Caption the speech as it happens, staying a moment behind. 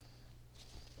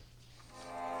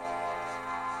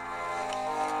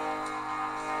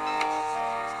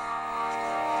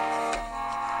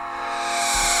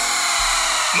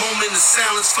in the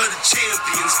silence for the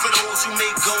champions, for those who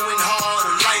make going hard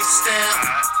a lifestyle.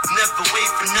 Never wait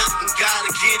for nothing,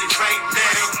 gotta get it right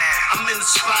now. I'm in the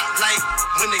spotlight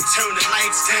when they turn the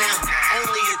lights down.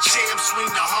 Only a champ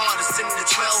swing the hardest in the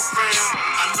 12th round.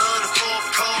 I love the fourth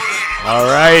quarter. All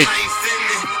right.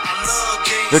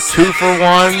 The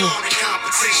 2-for-1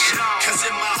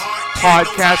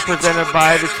 podcast presented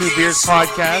by the Two Beers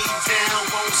Podcast.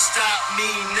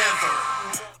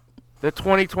 The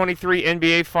 2023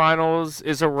 NBA Finals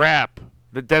is a wrap.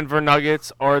 The Denver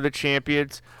Nuggets are the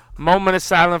champions. Moment of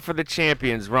silence for the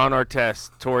champions. Ron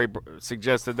Artest. Tori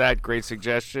suggested that. Great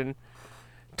suggestion.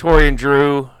 Tori and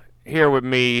Drew here with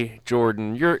me,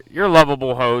 Jordan. You're a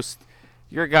lovable host.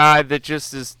 You're a guy that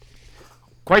just is,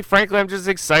 quite frankly, I'm just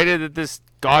excited that this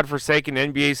godforsaken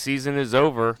NBA season is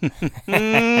over.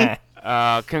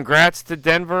 Congrats to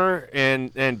Denver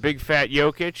and big fat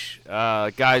Jokic.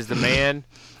 Guy's the man.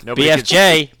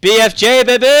 BFJ,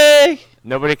 baby.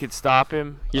 Nobody could stop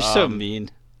him. You're so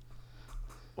mean.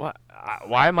 What?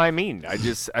 Why am I mean? I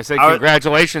said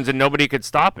congratulations and nobody could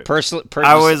stop him.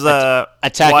 I was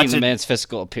attacking the man's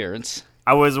physical appearance.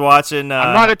 I was watching.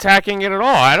 I'm not attacking it at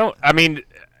all.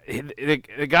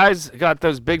 The guy's got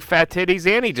those big fat titties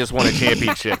and he just won a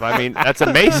championship. I mean, that's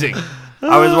amazing.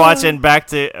 I was watching Back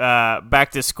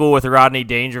to School with Rodney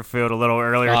Dangerfield a little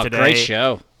earlier today. Great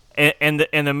show. And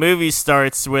the movie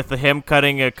starts with him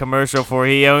cutting a commercial for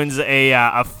he owns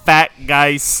a fat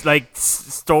guy's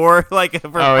store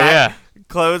for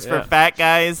clothes for fat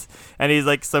guys, and he's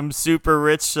like some super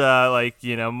rich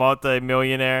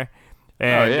multi-millionaire,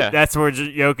 and that's where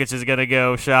Jokic is gonna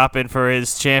go shopping for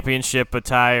his championship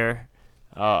attire.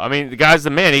 The guy's the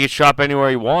man. He can shop anywhere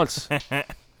he wants.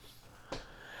 But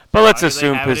let's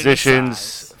assume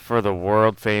positions for the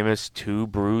world-famous Two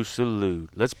Brew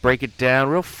Salute. Let's break it down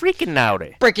real freaking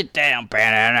naughty. Break it down.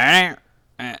 God,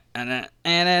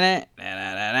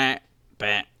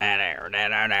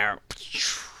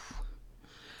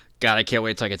 I can't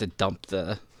wait till I get to dump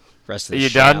the rest of the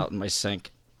shit out in my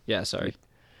sink. Yeah, sorry.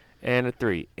 And a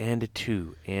 3, and a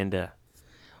 2, and a...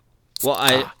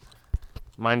 Well,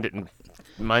 Mine didn't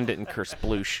curse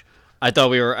sploosh. I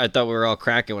thought we were all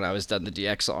cracking when I was done the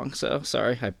DX song, so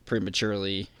sorry. I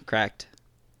prematurely cracked.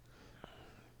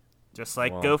 Just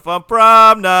like Go Fun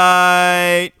Prom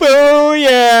Night.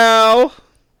 Booyah!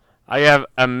 I have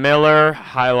a Miller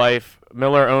High Life,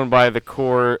 Miller owned by the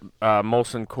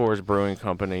Molson Coors Brewing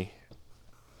Company,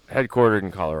 headquartered in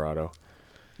Colorado.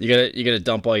 You gonna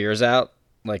dump all yours out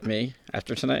like me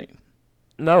after tonight?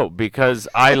 No, because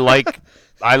I like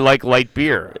light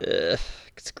beer.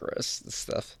 It's gross, this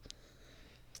stuff.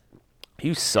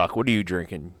 You suck. What are you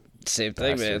drinking? Same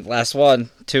thing, man. Last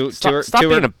one. Stop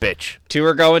being a bitch. 2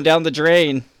 are going down the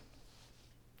drain.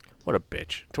 What a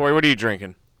bitch. Tori, what are you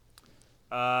drinking?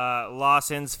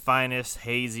 Lawson's Finest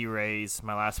Hazy Rays.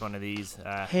 My last one of these.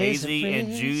 Hazy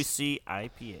and Juicy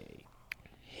IPA.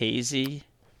 Hazy.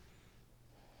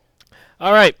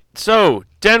 All right. So,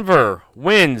 Denver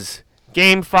wins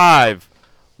Game 5.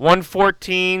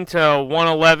 114 to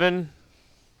 111.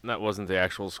 That wasn't the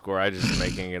actual score. I just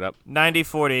making it up.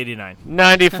 94 to 89.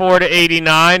 94 to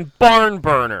 89. Barn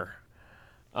burner.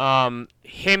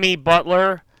 Himmy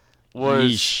Butler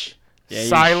was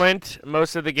silent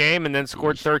most of the game and then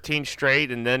scored 13 straight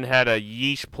and then had a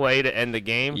yeesh play to end the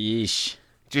game. Yeesh.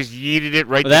 Just yeeted it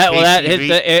right to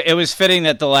KCP. It was fitting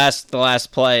that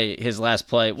his last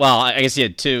play. Well, I guess he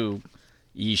had 2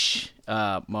 yeesh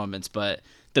moments, but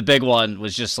the big one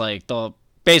was just like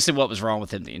basically what was wrong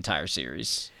with him the entire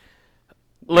series.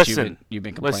 Listen, you've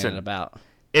been complaining about.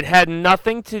 It had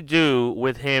nothing to do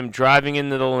with him driving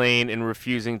into the lane and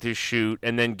refusing to shoot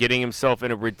and then getting himself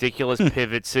in a ridiculous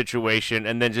pivot situation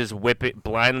and then just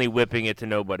blindly whipping it to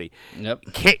nobody. Yep.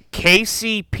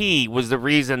 KCP was the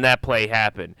reason that play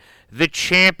happened. The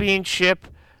championship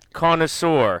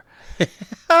connoisseur.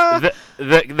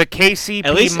 the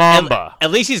KCP Mamba. At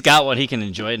least he's got what he can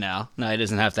enjoy now. Now he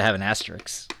doesn't have to have an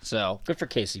asterisk. So good for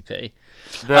KCP.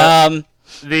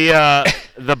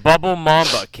 The bubble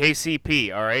Mamba,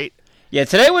 KCP. All right. Yeah,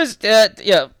 today was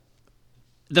the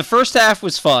first half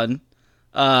was fun.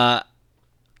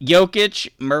 Jokic,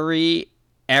 Murray,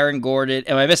 Aaron Gordon.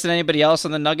 Am I missing anybody else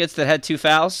on the Nuggets that had 2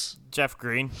 fouls? Jeff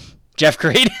Green.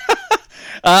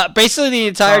 Basically the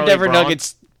entire Denver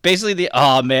Nuggets. Basically,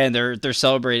 they're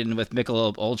celebrating with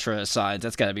Michelob Ultra signs.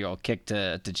 That's got to be all kicked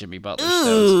to Jimmy Butler's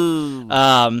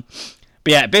toes.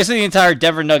 But yeah, basically the entire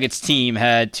Denver Nuggets team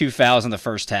had 2 fouls in the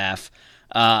first half.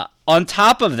 On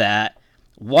top of that,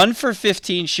 1 for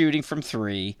 15 shooting from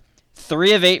 3,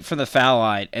 3 of 8 from the foul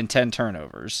line, and 10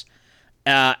 turnovers.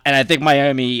 And I think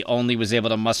Miami only was able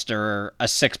to muster a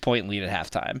 6-point lead at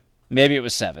halftime. Maybe it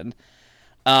was 7.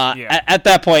 At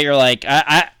that point, you're like,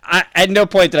 I at no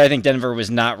point did I think Denver was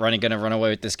not going to run away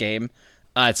with this game.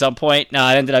 At some point, no,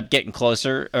 it ended up getting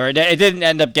closer, or it didn't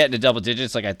end up getting to double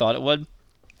digits like I thought it would.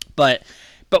 But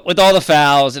with all the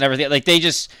fouls and everything, like they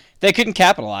couldn't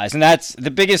capitalize, and that's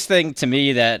the biggest thing to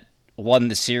me that won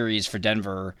the series for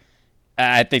Denver.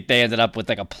 I think they ended up with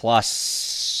like a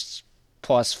plus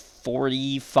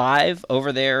 45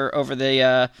 over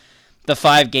the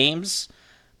 5 games.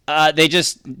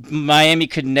 Miami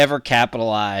could never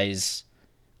capitalize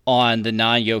on the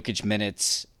non-Jokic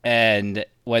minutes, and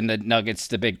when the Nuggets,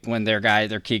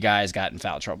 their key guys got in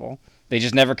foul trouble, they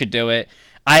just never could do it.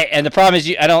 And the problem is,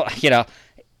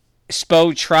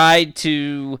 Spo tried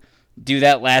to do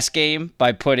that last game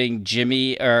by putting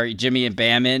Jimmy and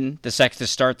Bam in to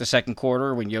start the second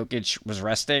quarter when Jokic was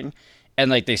resting, and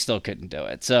like they still couldn't do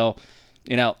it. So,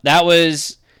 that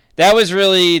was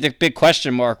really the big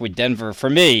question mark with Denver for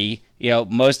me.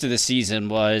 Most of the season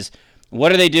was, what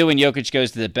do they do when Jokic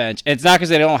goes to the bench? And it's not because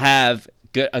they don't have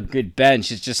a good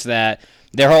bench. It's just that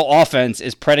their whole offense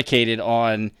is predicated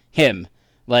on him.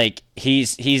 Like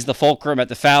he's the fulcrum at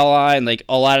the foul line. Like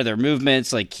a lot of their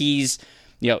movements, like he's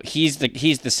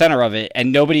the center of it,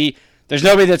 and there's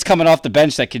nobody that's coming off the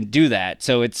bench that can do that.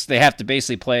 So they have to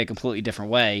basically play a completely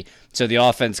different way. So the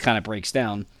offense kind of breaks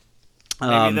down.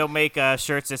 Maybe they'll make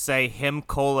shirts that say "Him,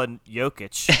 Nikola,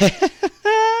 Jokic."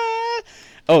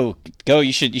 Oh,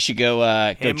 you should go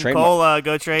go trademark. Nikola,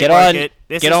 go trademark it.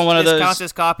 Get on one of those. This counts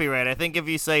as copyright. I think if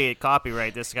you say it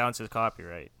copyright, this counts as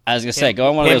copyright. I was gonna say, go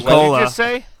on one of those. What did you just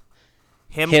say?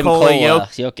 Him, Nikola,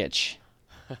 Jokic.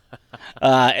 Go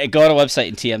on a website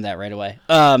and TM that right away.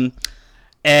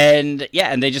 And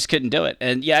they just couldn't do it.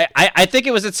 And I think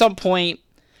it was at some point.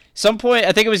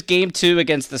 I think it was game 2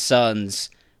 against the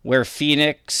Suns where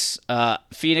Phoenix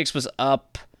was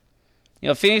up.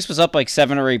 Phoenix was up like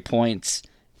 7 or 8 points,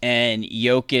 and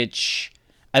Jokic.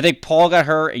 I think Paul got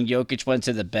hurt, and Jokic went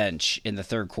to the bench in the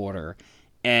third quarter,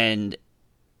 and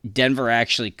Denver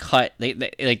actually cut.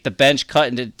 The bench cut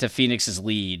into Phoenix's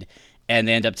lead, and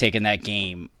they end up taking that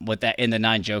game with that in the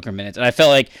 9 Joker minutes. And I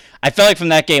felt like from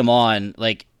that game on,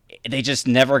 like they just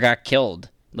never got killed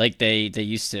like they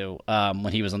used to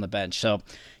when he was on the bench. So,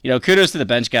 kudos to the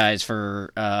bench guys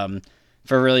for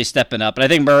really stepping up. And I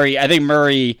think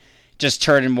Murray just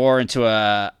turning more into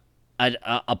a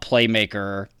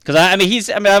playmaker, because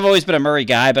I've always been a Murray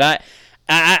guy, but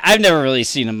I've never really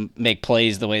seen him make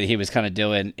plays the way that he was kind of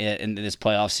doing in this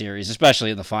playoff series,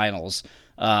 especially in the finals.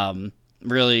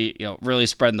 Really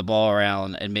spreading the ball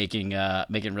around and making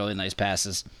really nice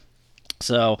passes.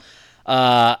 So,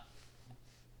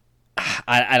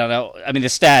 I don't know. I mean,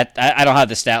 I don't have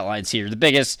the stat lines here. The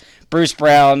biggest, Bruce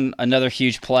Brown, another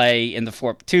huge play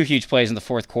two huge plays in the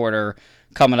fourth quarter,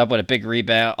 coming up with a big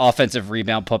offensive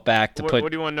rebound putback to put.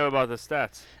 What do you want to know about the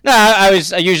stats? No, I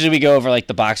usually we go over like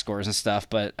the box scores and stuff,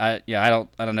 but I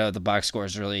don't know if the box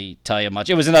scores really tell you much.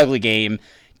 It was an ugly game.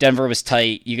 Denver was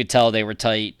tight. You could tell they were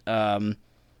tight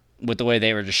with the way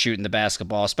they were just shooting the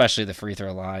basketball, especially the free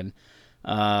throw line.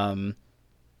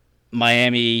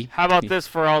 Miami. How about this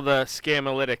for all the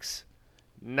scamalytics?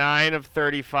 9 of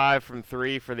 35 from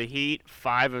 3 for the Heat,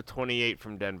 5 of 28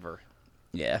 from Denver.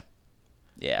 Yeah.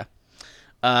 Man.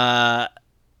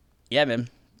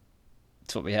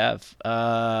 That's what we have.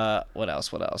 What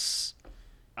else?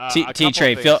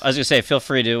 T-Trade. I was gonna say, feel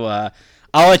free to.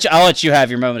 I'll let you have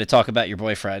your moment to talk about your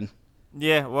boyfriend.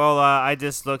 Yeah, well, I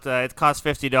just looked. It costs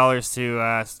 $50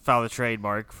 to file a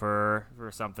trademark for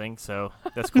something, so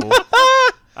that's cool.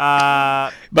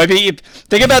 Maybe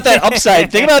think about that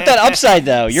upside. Think about that upside,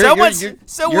 though. You're worth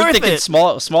thinking it.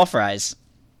 small fries.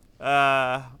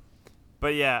 But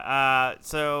yeah.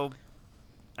 So,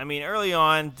 I mean, early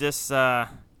on, just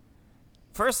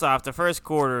first off, the first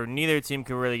quarter, neither team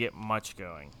could really get much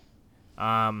going.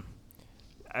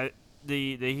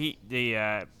 The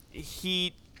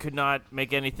Heat could not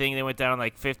make anything. They went down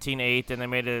like 15-8, and they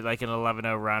made it like an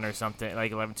 11-0 run or something,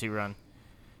 like 11-2 run.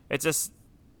 It's just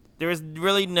there was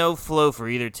really no flow for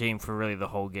either team for really the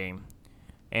whole game,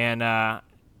 and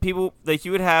you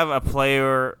would have a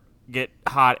player get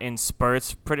hot in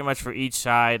spurts pretty much for each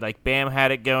side. Like Bam had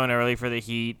it going early for the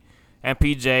Heat, and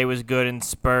PJ was good in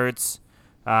spurts.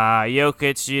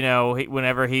 Jokic,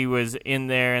 whenever he was in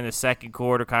there in the second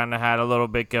quarter, kind of had a little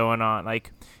bit going on.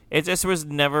 Like, it just was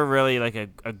never really like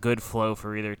a good flow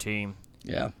for either team.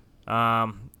 Yeah.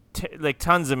 Like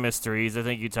tons of mysteries. I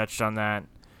think you touched on that.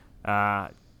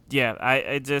 And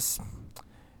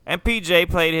PJ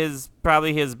played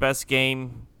probably his best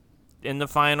game in the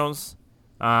finals.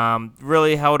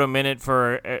 Really held him in it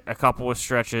for a couple of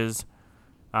stretches.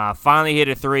 Finally hit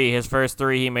a 3, his first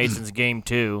 3 he made since game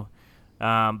 2.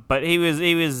 But he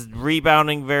was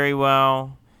rebounding very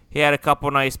well. He had a couple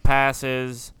nice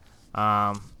passes.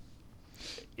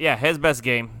 His best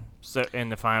game in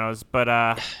the finals.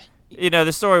 But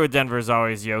the story with Denver is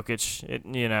always Jokic.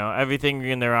 Everything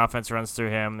in their offense runs through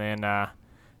him, and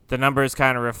the numbers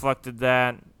kind of reflected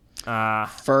that.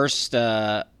 First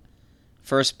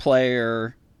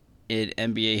player in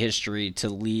NBA history to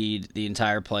lead the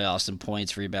entire playoffs in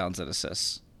points, rebounds, and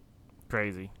assists.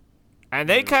 Crazy. And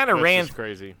they kind of ran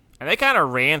crazy. And they kind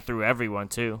of ran through everyone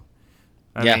too.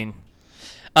 I mean,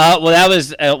 that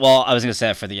was I was gonna say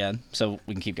that for the end, so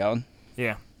we can keep going.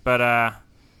 Yeah, but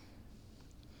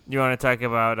you want to talk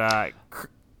about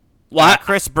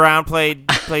Chris Brown played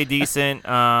decent.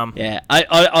 On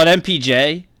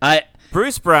MPJ,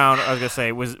 Bruce Brown, I was gonna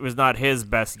say, was not his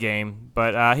best game,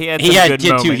 but he had good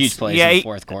moments. 2 huge plays in the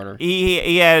fourth quarter.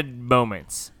 He had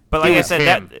moments, but like I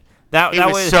said, that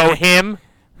was so him.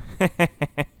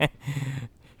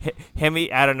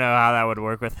 Himmy, I don't know how that would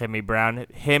work with Himmy Brown.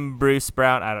 Bruce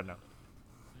Brown, I don't know.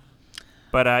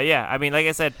 But I mean, like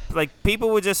I said, like people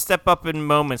would just step up in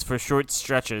moments for short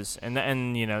stretches, and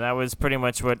that was pretty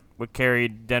much what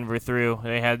carried Denver through.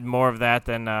 They had more of that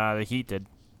than the Heat did.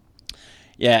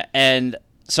 Yeah, and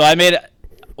so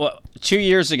 2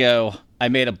 years ago, I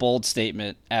made a bold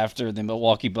statement after the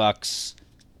Milwaukee Bucks.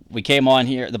 We came on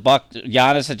here.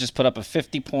 Giannis had just put up a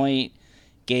 50-point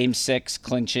Game 6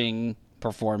 clinching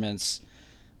performance.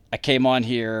 I came on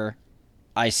here.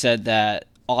 I said that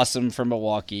awesome for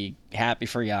Milwaukee, happy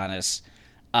for Giannis.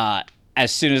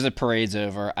 As soon as the parade's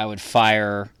over, I would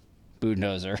fire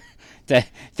Budenholzer.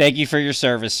 Thank you for your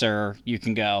service, sir. You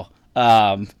can go.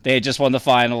 They had just won the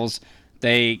finals.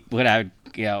 They would have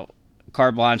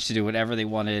carte blanche to do whatever they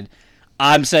wanted.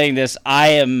 I'm saying this. I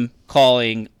am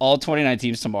calling all 29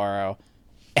 teams tomorrow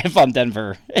if I'm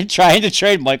Denver and trying to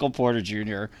trade Michael Porter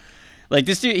Jr. Like,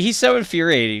 this dude, he's so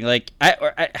infuriating. Like,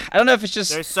 I don't know if it's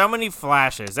just... There's so many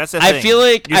flashes. That's the thing. I feel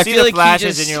like you see the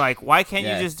flashes and you're like, why can't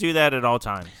you just do that at all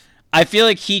times? I feel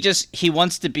like he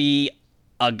wants to be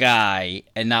a guy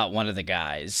and not one of the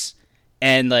guys.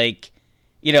 And, like,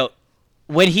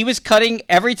 when he was cutting,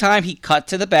 every time he cut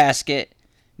to the basket,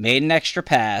 made an extra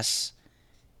pass,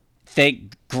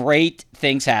 great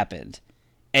things happened.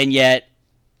 And yet,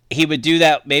 he would do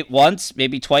that once,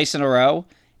 maybe twice in a row,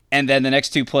 and then the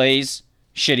next 2 plays,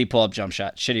 shitty pull-up jump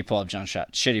shot, shitty pull-up jump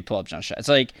shot, shitty pull-up jump shot. It's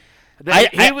like...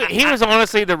 He was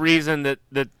honestly the reason that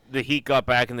the Heat got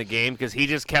back in the game, because he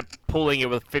just kept pulling it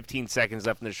with 15 seconds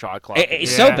left in the shot clock.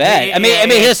 It's so bad. I mean,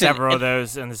 listen, several of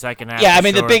those in the second half. Yeah, I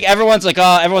mean, everyone's like,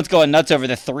 everyone's going nuts over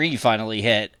the 3 finally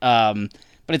hit. But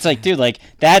it's like, dude, like,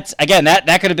 that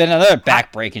could have been another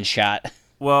back-breaking shot.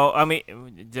 Well, I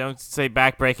mean, don't say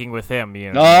back-breaking with him.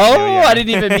 I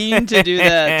didn't even mean to do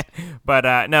that.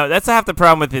 But, no, that's half the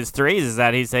problem with his threes is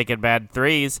that he's taking bad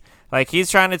threes. Like,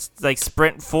 he's trying to, like,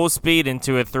 sprint full speed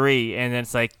into a 3, and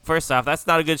it's like, first off, that's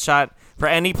not a good shot for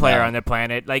any player on the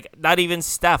planet. Like, not even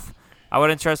Steph. I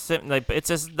wouldn't trust him. Like, it's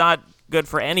just not good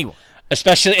for anyone.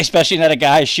 Especially not a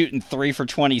guy shooting 3 for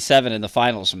 27 in the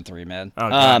finals from 3, man. Oh,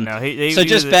 God, no.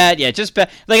 Just bad.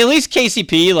 Like, at least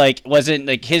KCP, like, wasn't,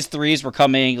 like, his threes were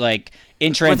coming, like,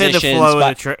 in transition. Within the flow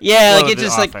of the it's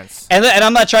just offense. Like, and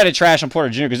I'm not trying to trash on Porter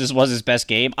Jr. because this was his best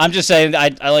game. I'm just saying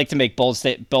I like to make bold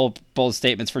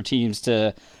statements for teams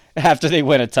to after they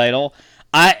win a title.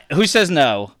 Who says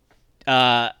no?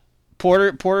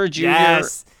 Porter Jr.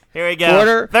 Yes. Here we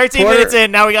go. 13 minutes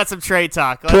in. Now we got some trade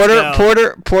talk.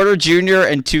 Porter Jr.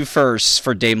 and 2 firsts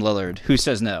for Dame Lillard. Who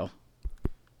says no?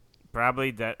 Probably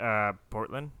that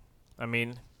Portland. I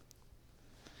mean,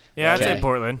 yeah, I'd say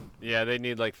Portland. Yeah, they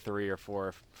need like 3 or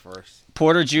 4 firsts.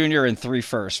 Porter Jr. and 3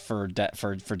 firsts for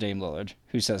Dame Lillard.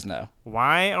 Who says no?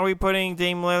 Why are we putting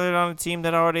Dame Lillard on a team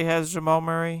that already has Jamal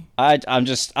Murray? I'm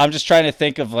just trying to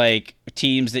think of like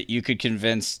teams that you could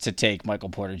convince to take Michael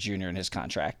Porter Jr. in his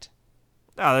contract.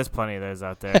 Oh, there's plenty of those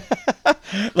out there.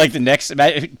 Like the next,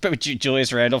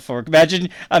 Julius Randle for. Imagine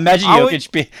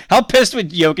Jokic how pissed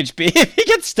would Jokic be if he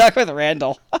gets stuck with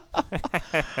Randle?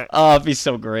 Oh, it'd be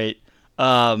so great.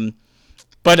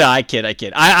 But no, I kid.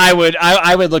 I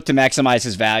would look to maximize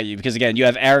his value because again, you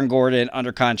have Aaron Gordon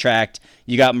under contract,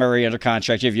 you got Murray under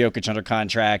contract, you have Jokic under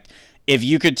contract. If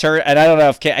you could turn, and I don't know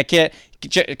if I can't.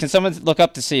 Can someone look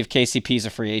up to see if KCP is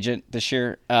a free agent this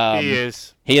year? He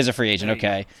is. He is a free agent.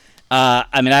 Okay.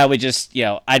 I mean, I would just,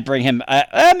 I'd bring him.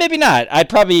 Maybe not. I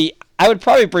would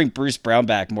probably bring Bruce Brown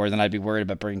back more than I'd be worried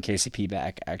about bringing KCP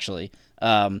back. Actually,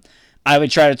 I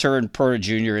would try to turn Porter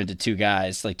Jr. into 2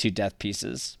 guys, like 2 death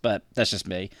pieces. But that's just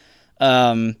me.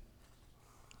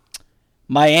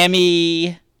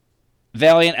 Miami,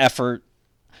 valiant effort.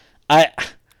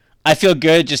 I feel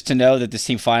good just to know that this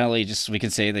team finally we can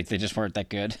say like they just weren't that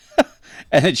good,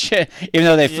 and even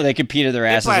though they competed their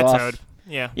asses off.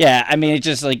 Yeah. Yeah, I mean, it's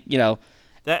just like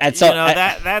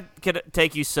that could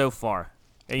take you so far.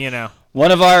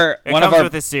 One of our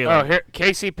with the ceiling. Oh, here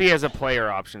KCP has a player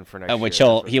option for next year. Which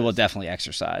he will definitely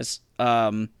exercise.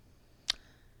 One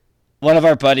of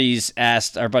our buddies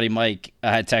asked, our buddy Mike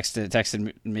had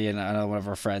texted me and one of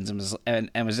our friends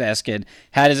and was asking,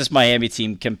 how does this Miami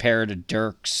team compare to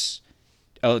Dirk's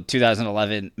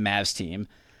 2011 Mavs team?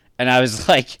 And I was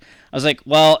like,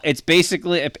 well, it's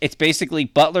basically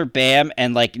Butler, Bam,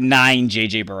 and like 9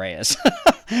 JJ Bareas.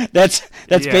 that's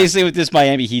basically what this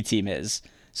Miami Heat team is.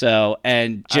 So,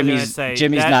 and Jimmy's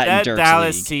not in Dirk's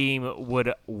Dallas league. Team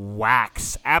would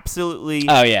wax, absolutely.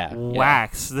 Oh yeah,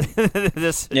 wax.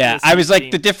 this I was like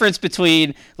team. The difference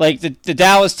between like the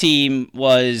Dallas team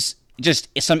was just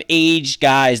some aged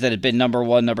guys that had been number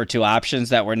 1, number 2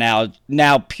 options that were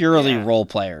now purely role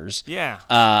players.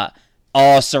 Yeah.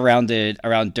 All surrounded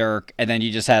around Dirk, and then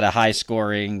you just had a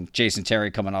high-scoring Jason Terry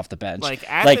coming off the bench. Like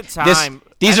at the time,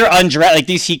 these are undrafted. Like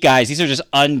these Heat guys, these are just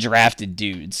undrafted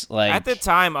dudes. Like at the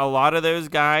time, a lot of those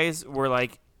guys were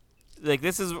like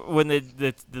this is when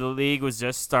the league was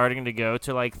just starting to go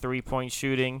to like 3-point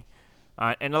shooting,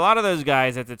 and a lot of those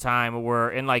guys at the time were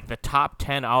in like the top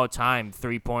 10 all-time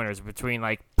 3-pointers between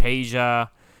like Peja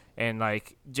and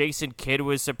like Jason Kidd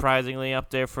was surprisingly up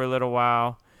there for a little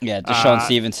while. Yeah, Deshaun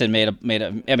Stevenson made a.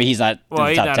 I mean, he's not in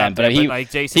the top 10, but he like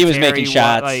Jason he was Terry, making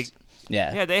shots.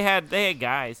 They had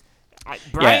guys.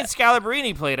 Brian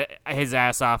Scalabrine played his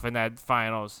ass off in that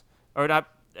finals, or not?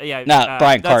 Yeah,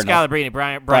 Brian Cardinal. Scalabrine,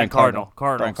 Brian Cardinal.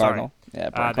 Brian Cardinal. Yeah,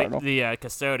 Brian Cardinal. The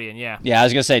custodian. Yeah. Yeah, I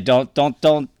was gonna say don't. But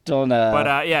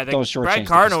Brian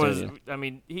Cardinal was. I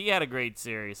mean, he had a great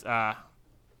series. Like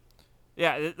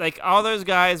all those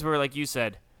guys were, like you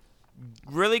said,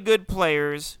 really good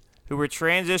players who were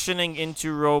transitioning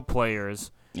into role players.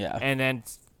 Yeah. And then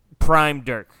prime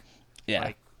Dirk.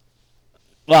 Yeah.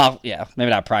 Maybe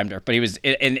not prime Dirk, but he was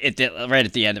right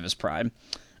at the end of his prime.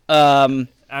 I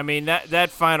mean, that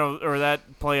final or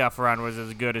that playoff run was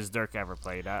as good as Dirk ever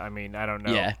played. I mean, I don't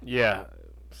know. Yeah.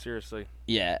 Seriously.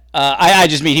 Yeah. I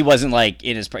just mean he wasn't like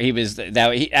in his. He was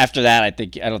after that. I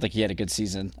don't think he had a good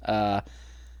season.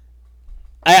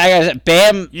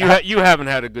 Bam. You haven't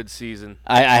had a good season.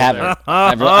 I haven't.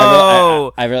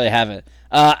 I really haven't.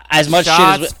 As much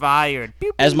shots shit as fired.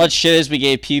 As much shit as we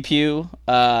gave Pew Pew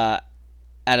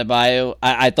Adebayo,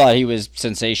 I thought he was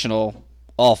sensational.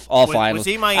 All finals. Was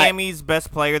he Miami's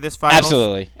best player this finals?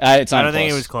 Absolutely. I don't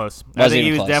think it was close. I think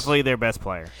he was definitely their best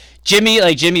player.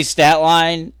 Jimmy's stat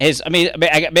line.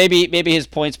 Maybe his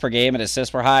points per game and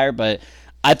assists were higher, but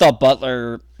I thought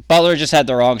Butler just had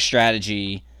the wrong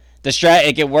strategy.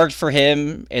 It worked for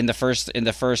him in the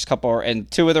first couple and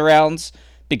 2 of the rounds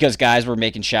because guys were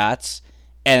making shots,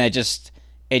 and it just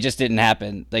didn't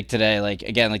happen. Like today, like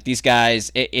again, like these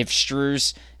guys, if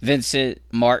Strus, Vincent,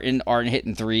 Martin aren't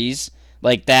hitting threes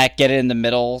like that, get it in the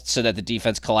middle so that the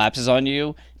defense collapses on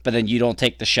you, but then you don't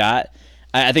take the shot.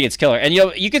 I think it's killer. And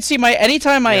you can see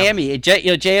anytime Miami,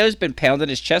 J.O.'s been pounding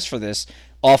his chest for this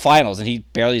all finals, and he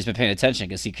barely has been paying attention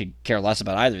because he could care less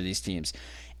about either of these teams.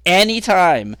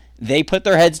 Anytime they put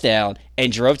their heads down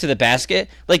and drove to the basket,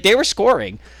 like they were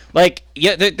scoring. Like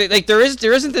there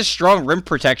isn't this strong rim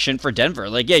protection for Denver.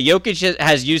 Like Jokic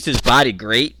has used his body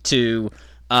great to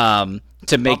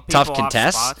make tough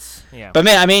contests. Yeah. But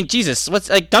man, I mean, Jesus, what's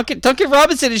like Duncan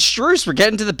Robinson and Strus were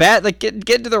getting to the bat, like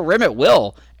getting to the rim at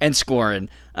will and scoring.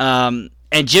 And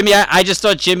Jimmy, I just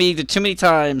thought Jimmy too many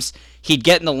times he'd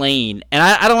get in the lane, and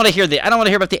I don't want to hear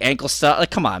about the ankle stuff. Like,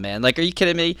 come on, man! Like, are you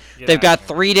kidding me? They've got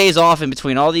 3 days off in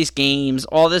between all these games,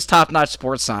 all this top-notch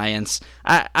sports science.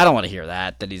 I don't want to hear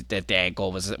that the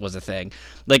ankle was a thing.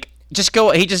 Like, just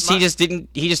go. He just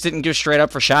didn't go straight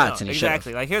up for shots. No, and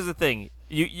exactly. Like, here's the thing: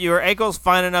 your ankle's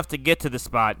fine enough to get to the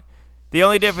spot. The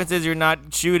only difference is you're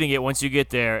not shooting it once you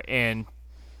get there, and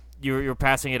you're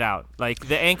passing it out. Like,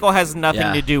 the ankle has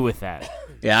nothing to do with that.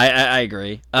 Yeah, I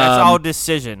agree. That's all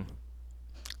decision.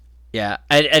 Yeah,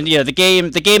 and the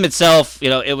game itself,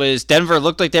 it was Denver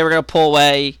looked like they were gonna pull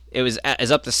away. It was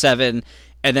up to 7,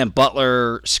 and then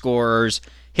Butler scores,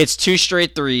 hits 2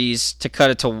 straight threes to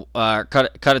cut it to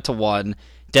 1.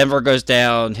 Denver goes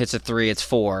down, hits a 3, it's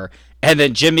 4, and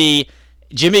then Jimmy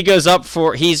goes up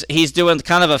for he's doing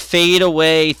kind of a fade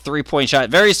away 3-point shot,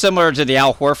 very similar to the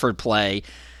Al Horford play.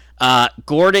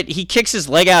 Gordon, he kicks his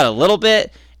leg out a little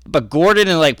bit. But Gordon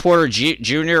and like Porter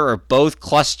Jr. are both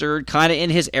clustered kind of in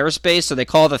his airspace, so they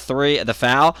call the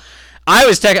foul. I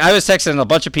was texting a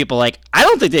bunch of people like, I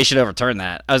don't think they should overturn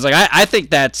that. I was like, I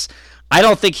think that's I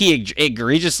don't think he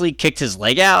egregiously kicked his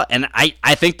leg out, and I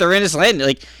think they're in his lane.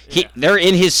 Like they're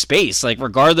in his space. Like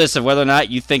regardless of whether or not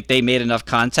you think they made enough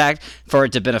contact for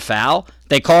it to have been a foul,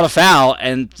 they called a foul,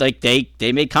 and like they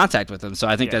made contact with him. So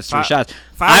I think that's 3 shots.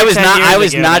 I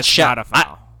was not shocked.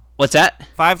 What's that?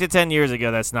 5 to 10 years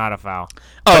ago, that's not a foul.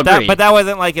 Oh, but that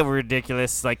wasn't like a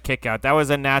ridiculous like kick out. That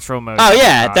was a natural motion. Oh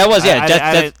yeah, that was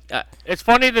it's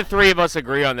funny the three of us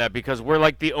agree on that because we're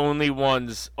like the only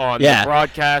ones on the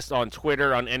broadcast, on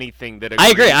Twitter, on anything that agree. I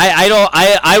agree.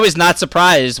 I was not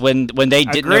surprised when they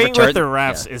didn't agreeing overturn. with the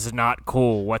refs is not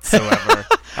cool whatsoever.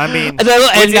 I mean, it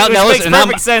makes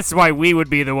perfect sense why we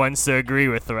would be the ones to agree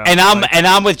with the refs. And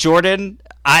I'm with Jordan.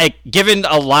 Given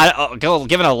a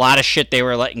lot of shit they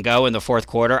were letting go in the fourth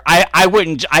quarter, I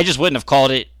just wouldn't have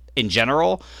called it in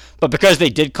general, but because they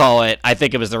did call it, I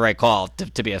think it was the right call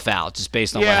to be a foul, just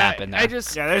based on what happened there.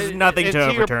 There's nothing to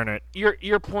overturn it.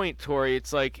 Your point, Tori.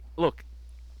 It's like, look,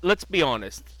 let's be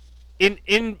honest.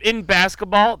 In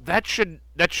basketball, that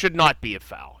should not be a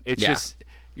foul. It's just.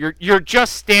 You're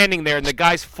just standing there and the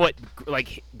guy's foot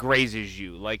like grazes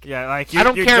you. Like I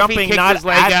don't care if he kicked his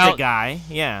leg out. The guy.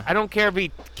 Yeah. I don't care if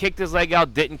he kicked his leg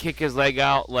out, didn't kick his leg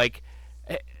out. Like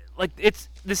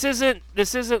this isn't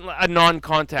a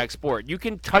non-contact sport. You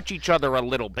can touch each other a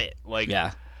little bit. Like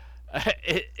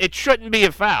it shouldn't be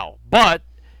a foul. But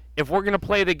if we're gonna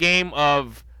play the game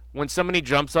of when somebody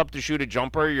jumps up to shoot a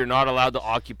jumper, you're not allowed to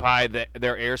occupy their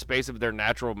airspace of their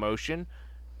natural motion,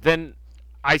 then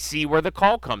I see where the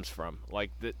call comes from.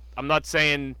 Like, I'm not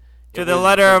saying to the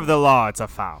letter of the law, it's a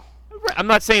foul. I'm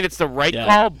not saying it's the right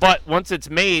call, but once it's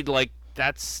made, like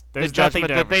there's the judgment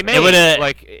that they made. It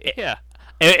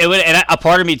would, and a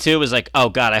part of me too was like, oh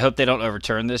god, I hope they don't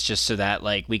overturn this, just so that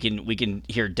like we can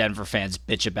hear Denver fans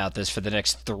bitch about this for the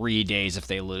next 3 days if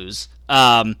they lose.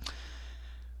 So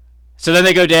then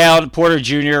they go down Porter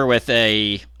Jr. with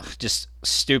a just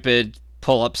stupid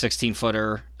pull up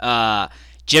 16-footer.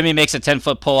 Jimmy makes a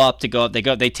 10-foot pull-up to go up.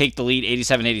 They take the lead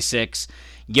 87-86.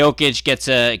 Jokic gets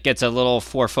a little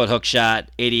 4-foot hook shot,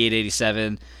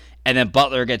 88-87. And then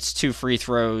Butler gets 2 free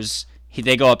throws.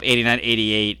 They go up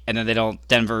 89-88, and then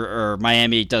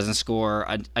Miami doesn't score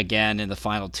again in the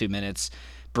final 2 minutes.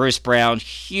 Bruce Brown,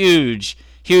 huge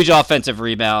offensive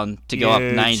rebound to go up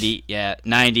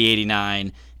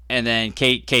 90-89. And then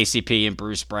KCP and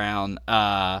Bruce Brown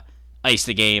ice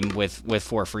the game with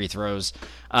 4 free throws.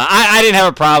 I didn't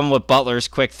have a problem with Butler's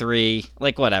quick 3.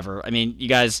 Like, whatever. I mean, you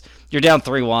guys, you're down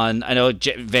 3-1. I know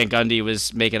Van Gundy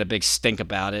was making a big stink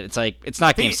about it. It's like, it's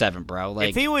not Game 7, bro.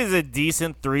 Like, if he was a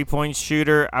decent 3-point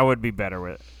shooter, I would be better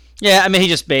with it. Yeah, I mean, he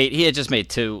had just made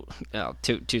two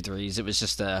threes. It was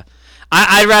just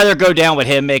I'd rather go down with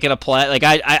him making a play. Like,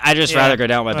 I just rather go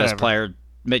down with my best player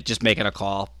just making a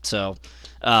call. So...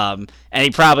 and he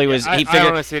probably was. I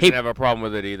honestly didn't have a problem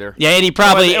with it either. Yeah, and he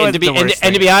probably to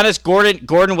be honest,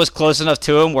 Gordon was close enough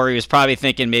to him where he was probably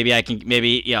thinking maybe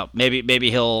he'll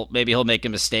make a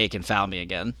mistake and foul me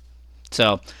again.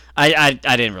 So I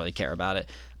didn't really care about it.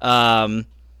 I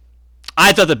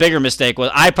thought the bigger mistake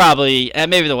was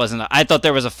maybe there wasn't. I thought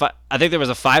there was I think there was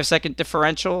a 5-second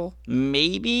differential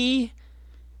maybe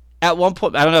at one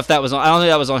point. I don't know if that was on. I don't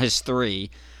think that was on his 3,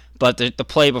 but the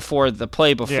play before.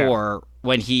 Yeah.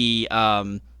 When he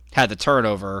had the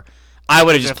turnover, I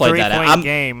would have just played that out.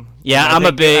 Game. Yeah, I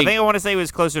think I want to say it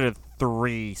was closer to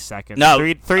 3 seconds.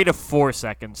 No, 3 to 4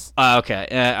 seconds. Okay,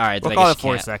 all right. We'll call it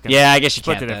 4 seconds. Yeah, I guess you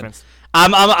Split can't. The difference.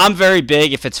 I'm very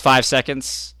big if it's 5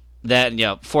 seconds. Then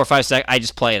 4 or 5 seconds, I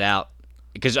just play it out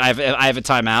because I have a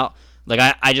timeout. Like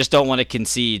I just don't want to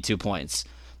concede 2 points.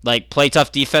 Like play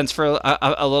tough defense for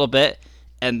a little bit,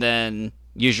 and then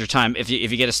use your time. If you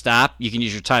get a stop, you can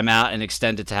use your timeout and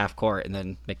extend it to half court, and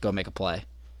then go make a play.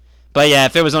 But yeah,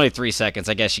 if it was only 3 seconds,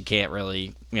 I guess you can't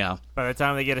really, By the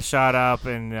time they get a shot up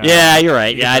and yeah, you're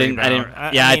right. Yeah, I didn't.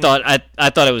 I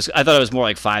thought it was more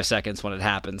like 5 seconds when it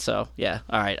happened. So yeah,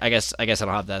 all right. I guess I don't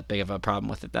have that big of a problem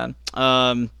with it then.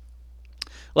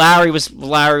 Lowry was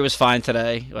fine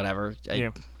today. Whatever.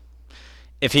 Yeah.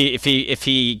 If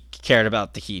he cared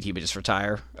about the Heat, he would just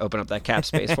retire, open up that cap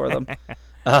space for them.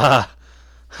 I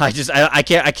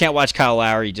can't watch Kyle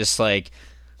Lowry just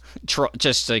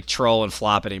troll and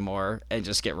flop anymore and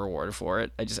just get rewarded for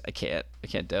it. I can't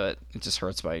do it. It just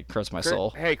hurts my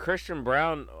soul. Hey, Christian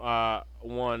Brown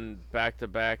won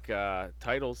back-to-back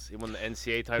titles. He won the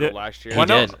NCAA title last year.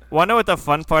 Wanna know what the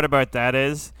fun part about that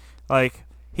is? Like,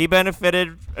 he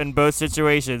benefited in both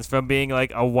situations from being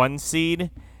like a 1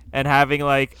 seed and having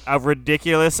like a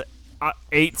ridiculous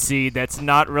 8 seed that's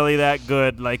not really that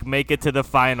good, like make it to the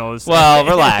finals. Well,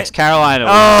 relax, Carolina.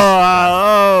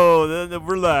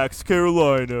 Relax,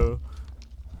 Carolina.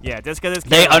 Yeah, just because it's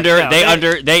they Carolina.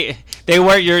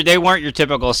 weren't your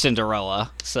typical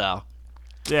Cinderella. So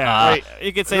yeah,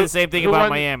 you could say the same thing about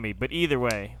Miami, but either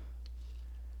way.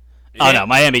 Oh no,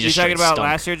 Miami just. You talking about stunk.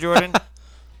 last year, Jordan?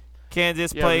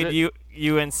 Kansas played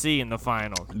UNC in the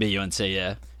finals. Beat UNC,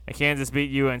 yeah. And Kansas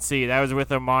beat UNC. That was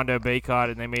with Armando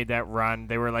Bacot, and they made that run.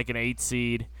 They were like an 8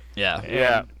 seed.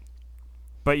 Yeah.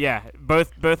 But yeah,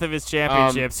 both of his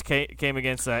championships came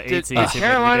against 8 seeds.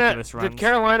 Did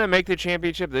Carolina make the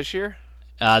championship this year?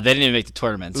 They didn't even make the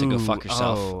tournament, so go fuck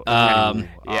yourself. Yeah,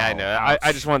 I know.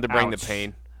 I just wanted to bring the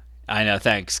pain. I know,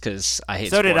 thanks, because I hate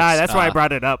So sports. did I. That's why I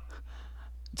brought it up.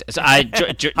 So High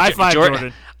five,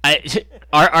 Jordan.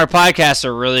 Our podcasts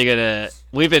are really gonna.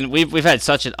 We've had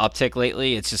such an uptick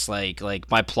lately. It's just like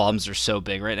my plums are so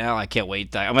big right now. I can't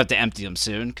wait. I'm gonna have to empty them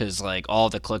soon because like all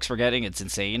the clicks we're getting, it's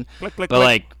insane. But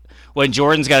like when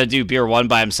Jordan's got to do beer one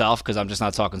by himself because I'm just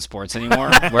not talking sports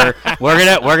anymore. we're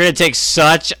gonna take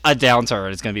such a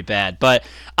downturn. It's gonna be bad. But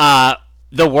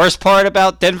the worst part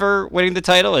about Denver winning the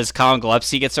title is Colin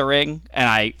Gillespie gets a ring, and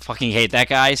I fucking hate that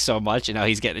guy so much. And now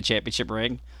he's getting a championship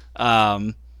ring.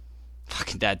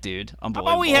 Fucking that dude, unbelievable.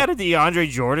 How about we had a DeAndre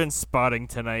Jordan spotting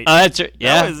tonight?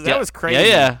 That was crazy.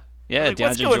 Yeah. Like,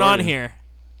 what's going on here?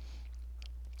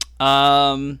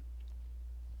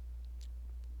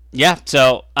 Yeah.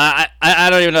 So I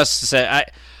don't even know what to say.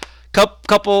 Couple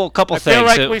things. I feel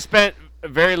like we spent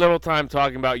very little time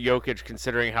talking about Jokic,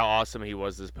 considering how awesome he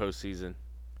was this postseason.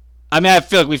 I mean, I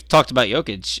feel like we've talked about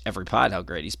Jokic every pod, how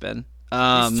great he's been.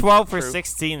 He's 12 for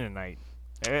 16 tonight.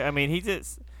 I mean, he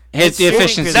just. The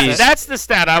efficiency. That's the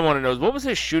stat I want to know. What was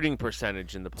his shooting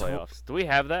percentage in the playoffs? Do we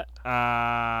have that?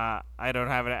 I don't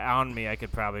have it on me. I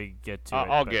could probably get to it.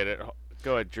 I'll get it.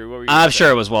 Go ahead, Drew. What were you I'm sure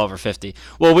it was well over 50.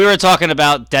 Well, we were talking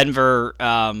about Denver.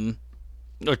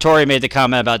 Or Tori made the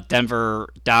comment about Denver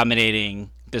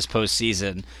dominating this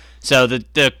postseason. So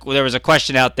there was a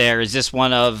question out there: is this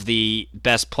one of the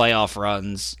best playoff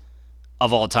runs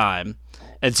of all time?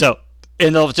 And so,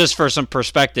 just for some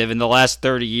perspective, in the last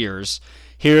 30 years.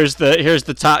 Here's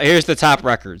the top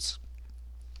records.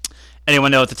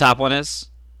 Anyone know what the top one is?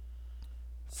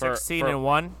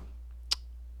 16-1.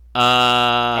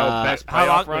 Best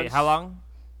playoff runs? How long?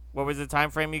 What was the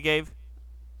time frame you gave?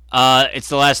 It's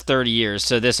the last 30 years.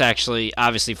 So this actually,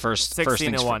 obviously, first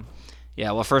 16-1.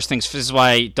 Yeah, well, first things. This is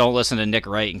why I don't listen to Nick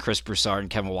Wright and Chris Broussard and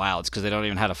Kevin Wildes because they don't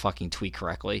even know how to fucking tweet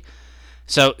correctly.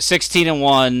 So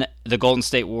 16-1, the Golden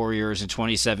State Warriors in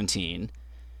 2017.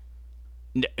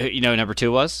 You know, number 2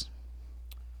 was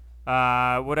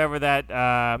whatever that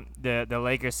the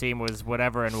Lakers team was,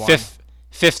 whatever and 1.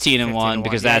 15-1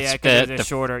 because that's the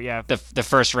shorter. Yeah, the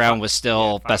first round was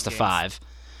still best of 5.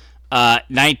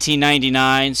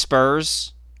 1999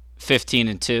 Spurs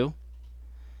 15-2.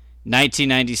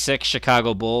 1996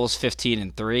 Chicago Bulls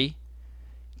 15-3.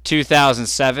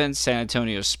 2007 San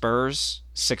Antonio Spurs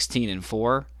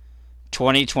 16-4.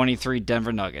 2023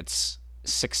 Denver Nuggets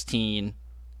 16-4.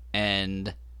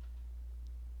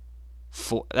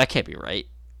 That can't be right.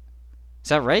 Is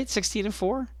that right?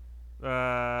 16-4.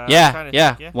 Yeah.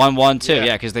 1-1-2.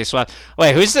 Yeah, because they swept.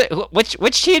 Wait,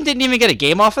 which team didn't even get a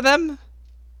game off of them?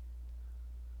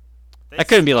 That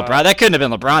couldn't be LeBron. That couldn't have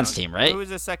been LeBron's team, right? Who was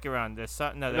the second round? That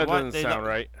doesn't sound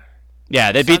right.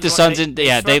 Yeah, they beat the Suns.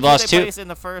 They lost 2 in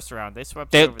the first round. They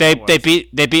swept. They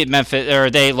beat Memphis, or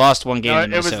they lost 1 game. No, to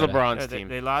Minnesota. It was LeBron's team.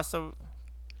 They lost.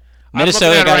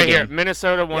 Minnesota got a game. Here.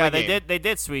 Minnesota won. Yeah, they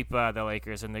did sweep the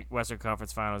Lakers in the Western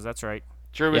Conference Finals. That's right.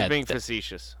 Drew was being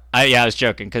facetious. I was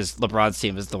joking because LeBron's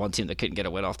team was the one team that couldn't get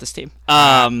a win off this team.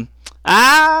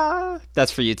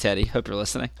 That's for you, Teddy. Hope you're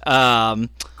listening.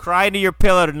 Cry into your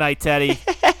pillow tonight, Teddy.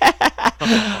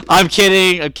 I'm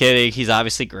kidding. He's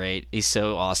obviously great. He's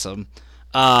so awesome.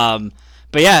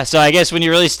 But yeah, so I guess when you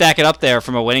really stack it up there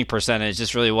from a winning percentage,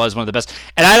 this really was one of the best.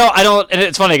 And I don't. And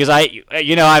it's funny because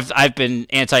I've been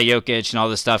anti-Jokic and all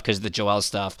this stuff because of the Joel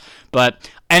stuff. But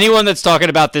anyone that's talking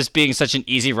about this being such an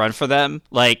easy run for them,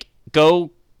 like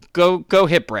go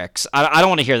hit bricks. I don't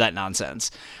want to hear that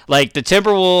nonsense. Like the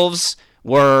Timberwolves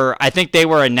were, I think they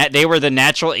were the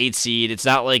natural 8 seed. It's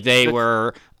not like they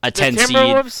were a 10 seed. The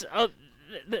Timberwolves.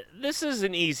 This is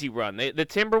an easy run. The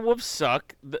Timberwolves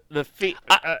suck.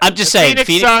 I'm just saying.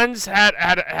 Phoenix Suns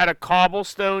had a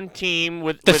cobblestone team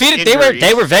with Phoenix. Injuries.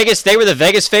 They were Vegas. They were the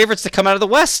Vegas favorites to come out of the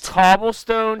West.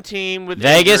 Cobblestone team with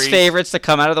Vegas injuries. favorites to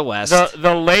come out of the West.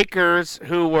 The Lakers,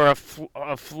 who were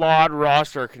a flawed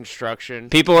roster construction.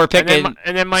 People were picking.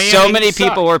 And then Miami. So many sucked.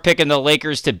 people were picking the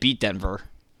Lakers to beat Denver.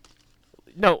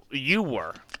 No, you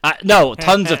were. No,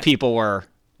 tons of people were.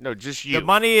 No, just you. The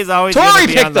money is always. Tory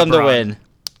picked them to win.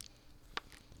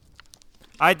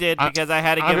 I did because I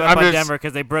had to give up on Denver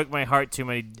because they broke my heart too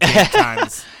many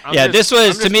times. This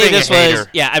was I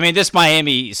mean, this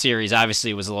Miami series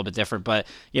obviously was a little bit different, but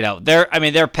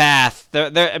their path. I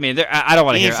don't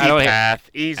want to hear.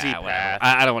 Easy path.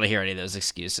 I don't want to hear any of those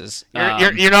excuses.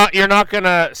 You're not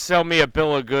gonna sell me a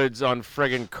bill of goods on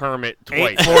friggin' Kermit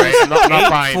twice. I'm not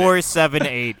buying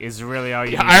 8-4-7-8 is really all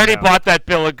you. I already bought that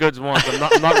bill of goods once. I'm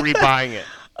not rebuying it.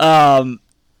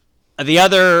 The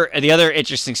other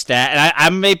interesting stat, and I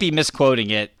may be misquoting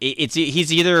it.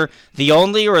 He's either the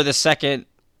only or the second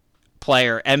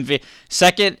player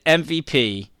second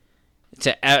MVP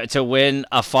to win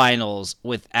a finals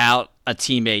without a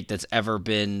teammate that's ever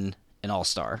been an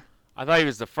All-Star. I thought he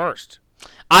was the first.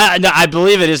 I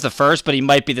believe it is the first, but he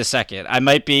might be the second. There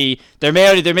may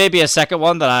be a second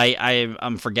one that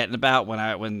I'm forgetting about when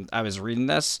I was reading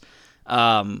this,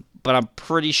 but I'm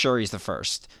pretty sure he's the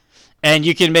first. And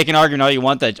you can make an argument all you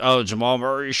want that Jamal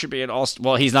Murray should be an All-Star.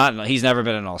 Well, he's not. He's never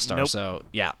been an All-Star. Nope. So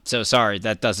yeah. So sorry,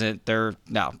 that doesn't. No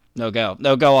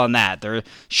go on that. There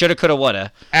shoulda, coulda,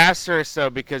 woulda. Asterisk though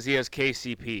because he has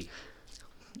KCP.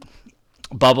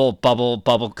 Bubble Mamba.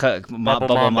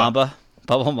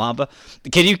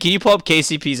 Can you pull up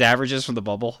KCP's averages from the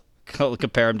bubble?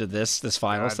 Compare him to this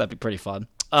finals. That'd be pretty fun.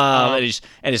 And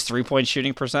his 3-point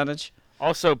shooting percentage.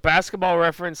 Also, Basketball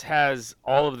Reference has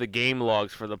all of the game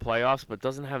logs for the playoffs, but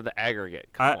doesn't have the aggregate.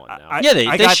 Come on now. They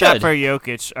got should. that for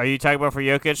Jokic. Are you talking about for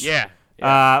Jokic?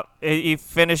 Yeah. He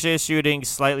finishes shooting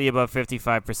slightly above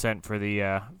 55% for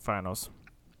the finals.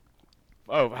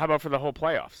 Oh, how about for the whole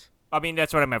playoffs? I mean,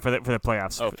 that's what I meant for the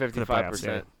playoffs. Oh,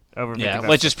 55%. Over 55%. Yeah,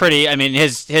 which is pretty. I mean,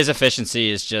 his efficiency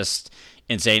is just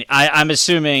insane. I'm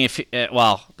assuming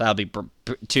that'll be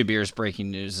 2 beers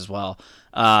breaking news as well.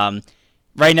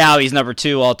 Right now, he's number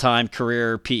 2 all-time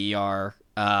career PER.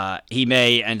 He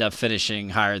may end up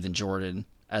finishing higher than Jordan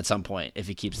at some point if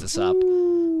he keeps this up.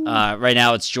 Right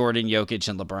now, it's Jordan, Jokic,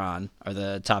 and LeBron are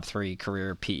the top 3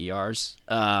 career PERs.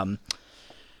 What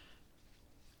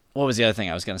was the other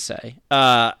thing I was going to say?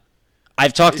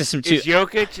 I've talked to some... Is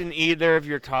Jokic in either of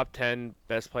your top 10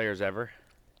 best players ever?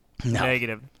 No.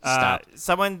 Negative. Stop.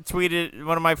 Someone tweeted,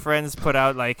 one of my friends put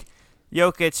out,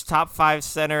 Jokic, top 5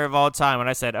 center of all time. And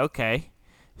I said, okay.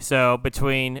 So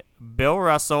between Bill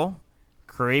Russell,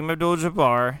 Kareem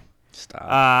Abdul-Jabbar,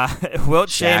 Wilt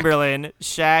Chamberlain,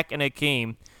 Shaq, and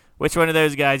Hakeem, which one of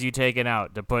those guys you taking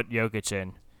out to put Jokic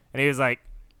in? And he was like,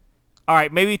 all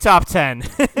right, maybe top 10.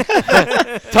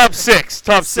 Top 6.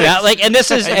 Yeah, and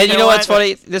this is, and you know what's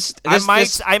funny?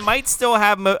 I might still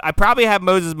have, I probably have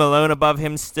Moses Malone above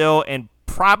him still, and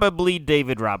probably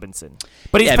David Robinson.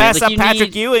 But he's passed up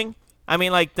Patrick Ewing. I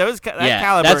mean, that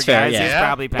caliber guys, he's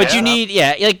probably passed But you need,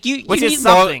 which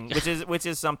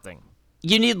is something.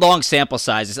 You need long sample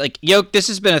sizes. This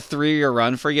has been a 3-year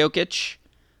run for Jokic,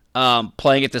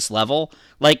 playing at this level.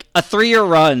 A 3-year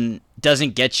run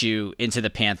doesn't get you into the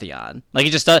pantheon.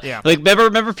 It just does. Yeah.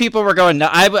 Remember people were going.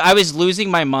 I was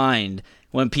losing my mind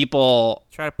when people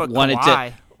wanted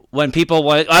Kawhi. to. When people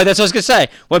wanted, that's what I was gonna say.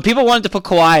 When people wanted to put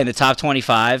Kawhi in the top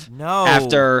 25,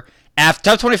 after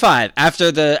top 25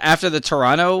 after the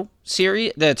Toronto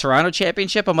series, the Toronto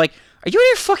championship, I'm like, are you out of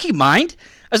your fucking mind?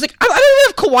 I was like, I don't even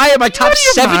have Kawhi in my top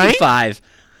 75.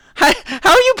 How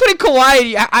are you putting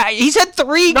Kawhi? He's had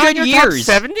 3 good years.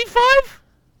 75?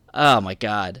 Oh my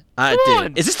god,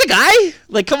 dude, is this the guy?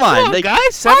 Come on,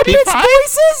 guys, 75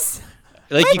 voices.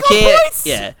 You can't.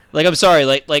 Yeah, I'm sorry.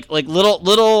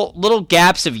 Little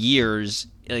gaps of years.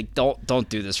 Don't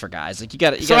do this for guys. You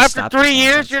got to. So after 3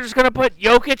 years, you're just gonna put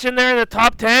Jokic in there in the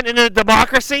top 10 in a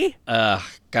democracy?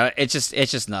 It's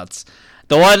just nuts.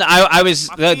 The one I was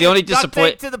the only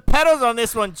disappointment to the pedals on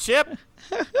this one, Chip.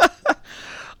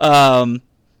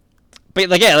 But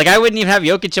I wouldn't even have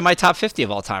Jokic in my top 50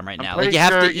 of all time right now.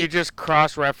 You just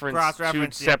cross-reference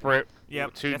 2 separate,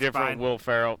 2 different fine. Will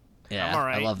Ferrell. Yeah,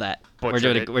 right. I love that.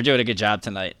 Butchered We're doing a good job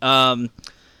tonight.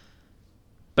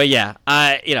 But yeah,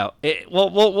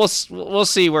 we'll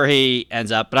see where he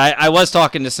ends up. But I was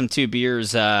talking to some 2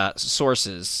 beers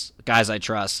sources, guys I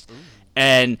trust,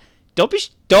 and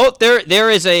there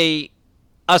is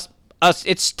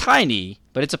it's tiny,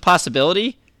 but it's a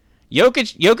possibility.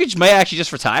 Jokic may actually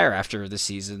just retire after this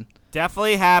season.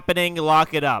 Definitely happening.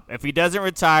 Lock it up. If he doesn't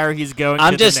retire, he's going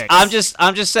to the Knicks.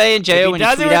 I'm just saying, J.O. If he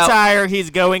doesn't retire, he's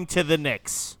going to the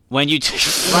Knicks. When you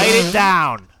write it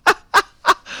down.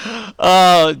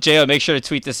 Oh, J.O., make sure to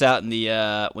tweet this out in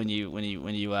the when you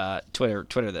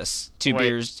Twitter this. 2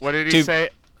 beers. What did he say?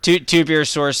 2 beer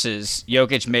sources.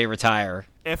 Jokic may retire.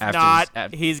 If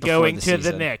not, he's going to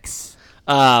the Knicks.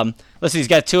 Listen, he's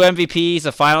got 2 MVPs,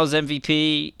 a Finals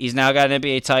MVP. He's now got an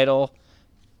NBA title,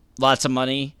 lots of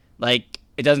money.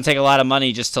 it doesn't take a lot of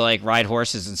money just to like ride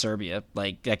horses in Serbia.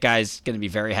 Like that guy's gonna be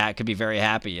could be very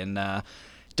happy, and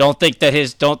don't think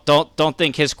that don't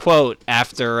think his quote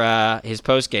after his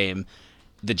post game,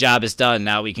 the job is done.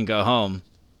 Now we can go home.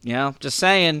 You know, just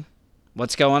saying,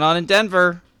 what's going on in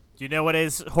Denver? Do you know what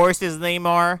his horse's name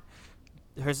are?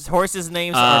 His horse's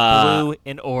names are Blue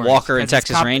and Orange. Walker and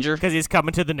Texas Ranger, because he's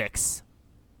coming to the Knicks.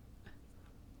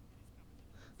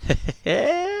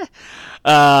 Aaron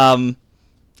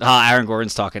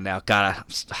Gordon's talking now. God,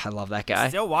 I love that guy.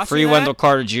 Still watching Free that? Wendell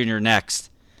Carter Jr.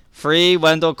 next. Free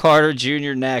Wendell Carter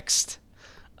Jr. next.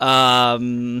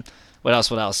 What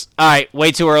else? All right,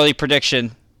 way too early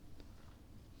prediction.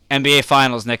 NBA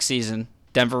Finals next season.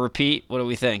 Denver repeat. What do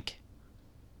we think?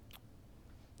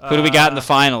 Who do we got in the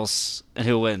finals, and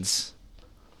who wins?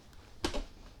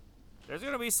 There's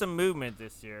going to be some movement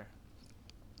this year.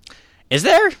 Is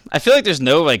there? I feel like there's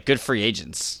no like good free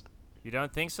agents. You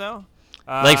don't think so?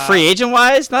 Like free agent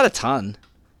wise, not a ton.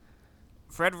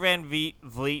 Fred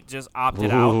VanVleet just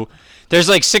opted out. There's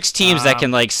like 6 teams that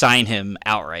can like sign him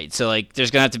outright. So like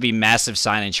there's gonna have to be massive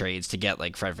sign and trades to get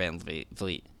like Fred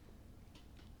VanVleet.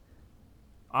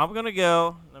 I'm gonna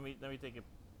go. Let me take a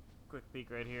quick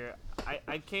peek right here.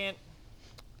 I can't.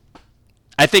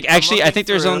 I think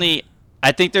there's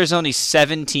only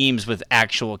 7 teams with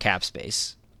actual cap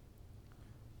space.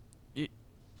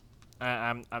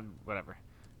 I'm whatever.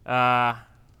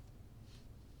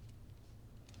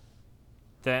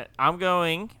 That I'm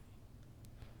going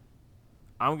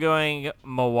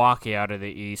Milwaukee out of the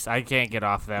East. I can't get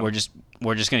off them. We're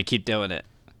just gonna keep doing it.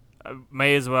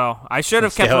 May as well. I should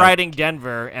have kept riding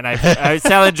Denver, and I was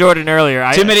telling Jordan earlier.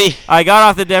 I got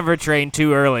off the Denver train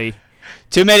too early.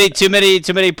 Too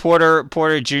many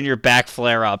Porter Jr. back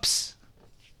flare ups.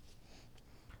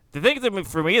 The thing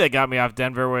for me that got me off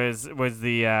Denver was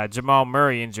the Jamal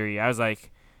Murray injury. I was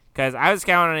like, because I was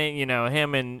counting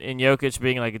him and Jokic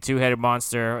being like a 2-headed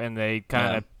monster, and they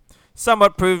kind of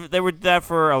somewhat proved they were that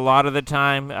for a lot of the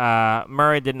time.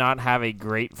 Murray did not have a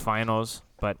great finals,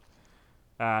 but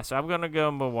so I'm gonna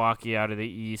go Milwaukee out of the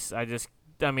East. Like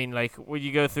when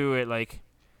you go through it, like,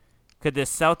 could the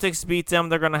Celtics beat them?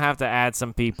 They're gonna have to add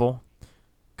some people.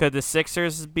 Could the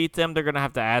Sixers beat them? They're gonna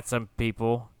have to add some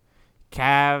people.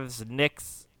 Cavs,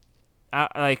 Knicks,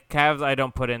 Cavs I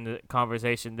don't put in the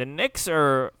conversation. The Knicks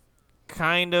are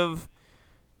kind of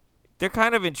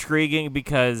intriguing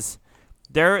because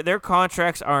their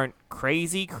contracts aren't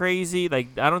crazy. Like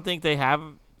I don't think they have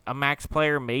a max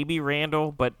player, maybe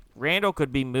Randall, but Randall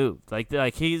could be moved.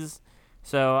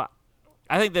 So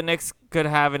I think the Knicks could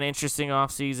have an interesting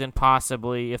offseason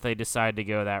possibly if they decide to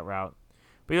go that route.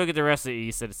 But you look at the rest of the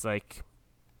East, and it's like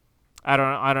I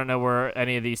don't know where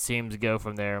any of these teams go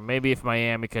from there. Maybe if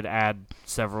Miami could add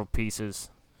several pieces.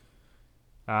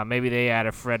 Maybe they add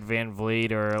a Fred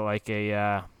VanVleet or like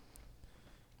a.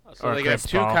 So they got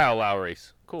 2 Kyle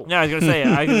Lowrys. Cool. Yeah, I was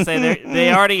gonna say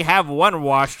they already have one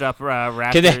washed up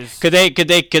Raptors. Could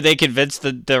they convince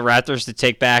the Raptors to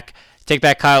take back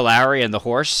Kyle Lowry and the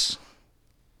horse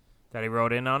that he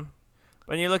rode in on?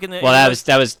 When you're looking at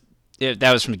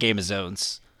that was from Game of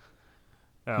Zones.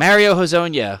 Oh. Mario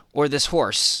Hezonja or this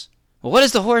horse. Well, what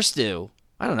does the horse do?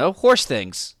 I don't know. Horse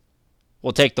things.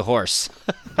 We'll take the horse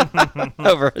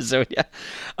over Hezonja.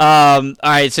 All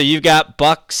right, so you've got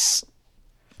Bucks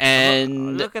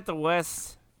and look at the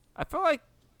West. I feel like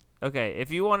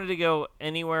if you wanted to go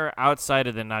anywhere outside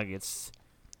of the Nuggets,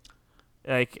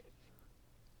 like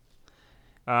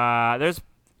there's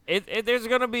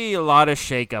going to be a lot of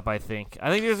shakeup. I think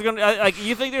there's going to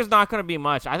you think there's not going to be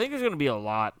much. I think there's going to be a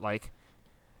lot.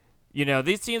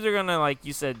 These teams are going to, like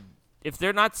you said, if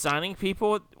they're not signing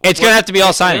people, it's going to have to be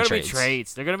all signing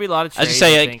trades. There are going to be a lot of trades. I just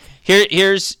say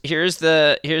here's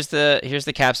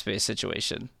the cap space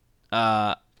situation.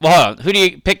 Well, hold on. Who do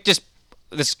you pick? Just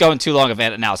this is going too long of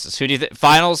an analysis. Who do you think?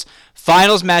 Finals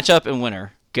matchup and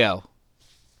winner. Go.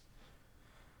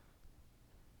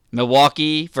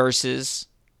 Milwaukee versus.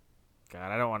 God,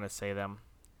 I don't want to say them.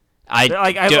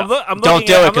 Don't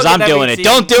do it because I'm doing it.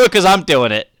 Don't do it because I'm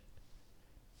doing it.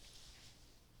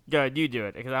 Good, you do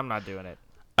it because I'm not doing it.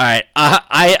 All right,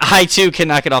 I too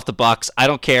cannot get off the Bucks. I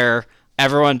don't care.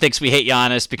 Everyone thinks we hate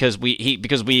Giannis because we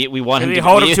want him to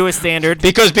hold him to a standard.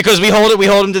 Because we hold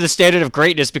him to the standard of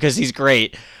greatness because he's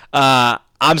great.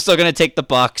 I'm still gonna take the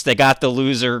Bucks. They got the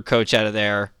loser coach out of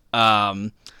there.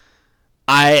 I'm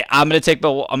gonna take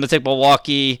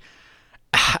Milwaukee.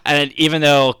 And even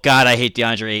though, God, I hate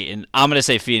DeAndre Ayton, I'm gonna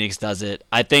say Phoenix does it.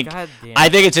 I think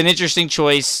it's an interesting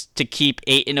choice to keep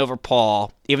Ayton over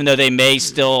Paul, even though they may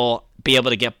still be able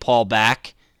to get Paul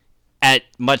back at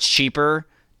much cheaper,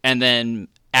 and then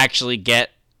actually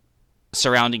get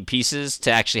surrounding pieces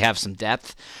to actually have some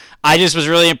depth. I just was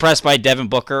really impressed by Devin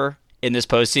Booker in this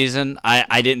postseason.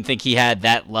 I didn't think he had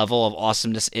that level of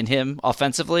awesomeness in him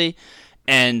offensively,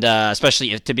 and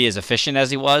especially to be as efficient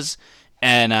as he was.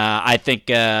 And I think,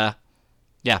 I'm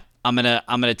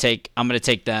gonna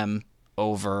take them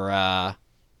over. I'm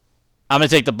gonna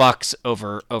take the Bucks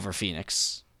over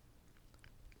Phoenix.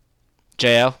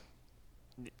 Jo.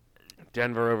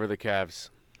 Denver over the Cavs.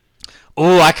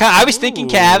 Oh, I was thinking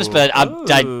Cavs, but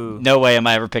no way am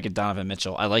I ever picking Donovan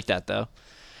Mitchell. I like that though.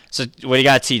 So what do you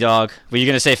got, T-Dog? Were you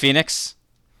gonna say Phoenix?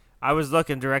 I was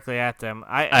looking directly at them.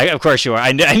 Of course you are.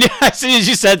 I knew as soon as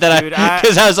you said that,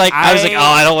 because I was like, oh,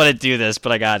 I don't want to do this,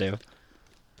 but I got to.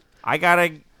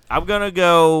 I'm gonna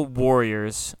go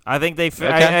Warriors. I think they.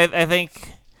 Okay.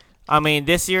 I mean,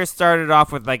 this year started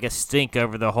off with like a stink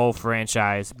over the whole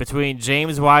franchise between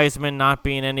James Wiseman not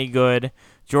being any good,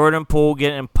 Jordan Poole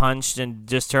getting punched and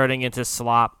just turning into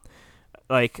slop.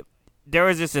 Like, there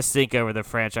was just a stink over the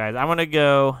franchise. I'm gonna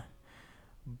go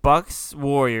Bucks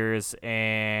Warriors,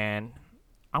 and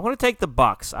I want to take the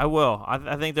Bucks. I will.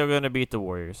 I think they're gonna beat the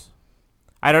Warriors.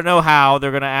 I don't know how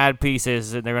they're gonna add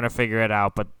pieces and they're gonna figure it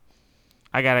out, but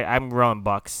I'm rolling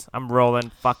Bucks. I'm rolling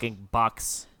fucking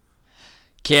Bucks.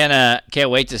 Can't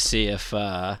wait to see if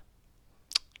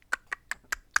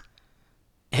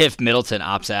Middleton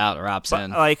opts out or opts in.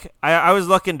 Like I was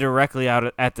looking directly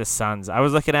out at the Suns. I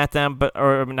was looking at them, the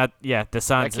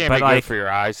Suns. That can't be good for your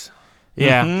eyes.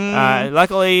 Yeah. Mm-hmm.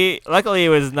 Luckily it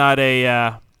was not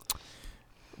a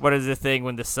what is the thing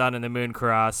when the sun and the moon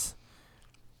cross?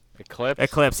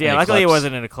 Eclipse. Yeah. Luckily it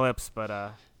wasn't an eclipse,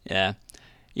 but Yeah.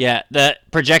 Yeah. The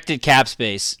projected cap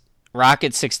space.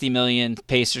 Rockets 60 million,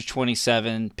 Pacers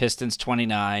 27, Pistons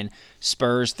 29,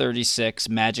 Spurs 36,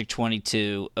 Magic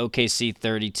 22, OKC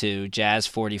 32, Jazz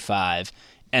 45,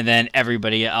 and then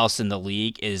everybody else in the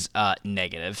league is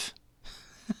negative.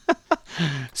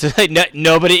 So like,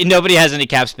 nobody has any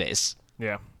cap space.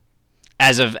 Yeah.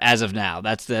 As of now,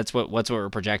 that's what we're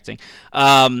projecting.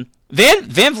 Van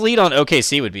Vliet on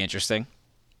OKC would be interesting.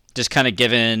 Just kind of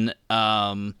given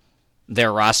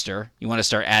their roster. You want to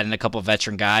start adding a couple of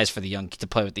veteran guys for the young to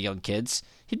play with the young kids.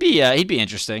 He'd be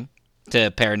interesting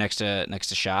to pair next to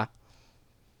Shah.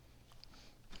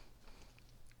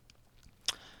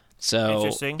 So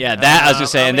interesting. Yeah, that I was gonna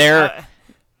say, and they're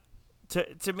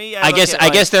to me. I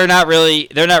guess they're not really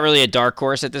a dark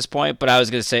horse at this point. But I was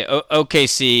gonna say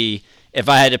OKC. If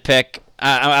I had to pick,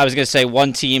 I was gonna say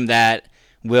one team that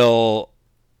will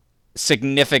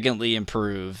significantly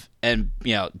improve and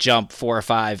jump 4 or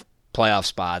 5 playoff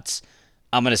spots.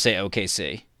 I'm going to say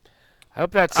OKC. I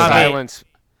hope that silence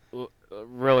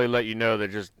really let you know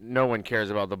that just no one cares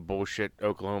about the bullshit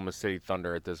Oklahoma City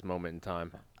Thunder at this moment in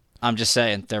time. I'm just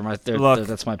saying, that's my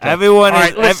pick. Everyone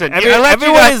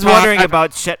is wondering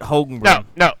about Chet No,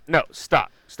 Holmgren. stop.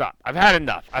 I've had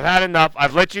enough.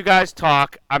 I've let you guys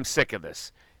talk. I'm sick of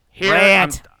this.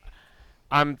 Rant.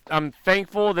 I'm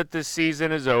thankful that this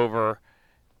season is over.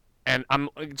 And I'm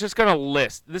just going to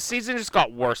list. This season just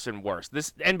got worse and worse.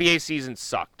 This NBA season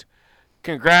sucked.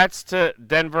 Congrats to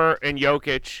Denver and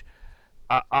Jokic.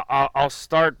 I'll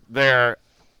start there.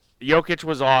 Jokic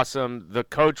was awesome. The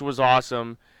coach was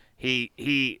awesome.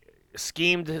 He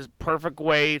schemed his perfect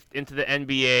way into the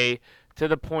NBA to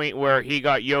the point where he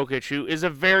got Jokic, who is a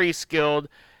very skilled,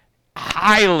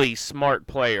 highly smart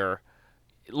player,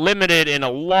 limited in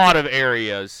a lot of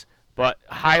areas, but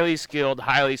highly skilled,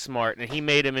 highly smart, and he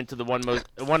made him into one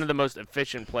of the most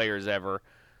efficient players ever.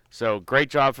 So great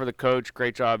job for the coach,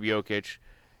 great job Jokic.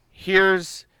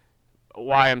 Here's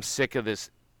why I'm sick of this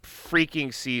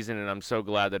freaking season, and I'm so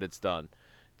glad that it's done.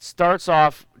 It starts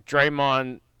off,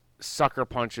 Draymond sucker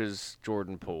punches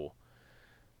Jordan Poole.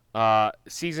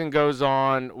 Season goes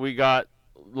on, we got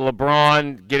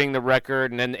LeBron getting the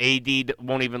record, and then AD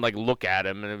won't even look at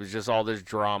him, and it was just all this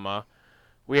drama.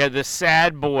 We had the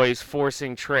sad boys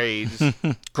forcing trades.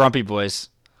 Grumpy boys,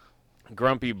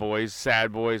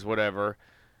 sad boys, whatever.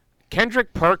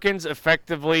 Kendrick Perkins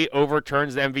effectively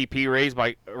overturns the MVP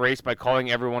race by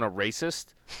calling everyone a racist.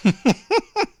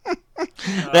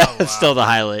 That's still the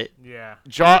highlight. Yeah.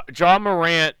 Ja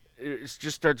Morant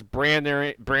just starts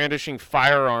brandishing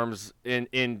firearms in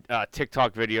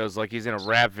TikTok videos like he's in a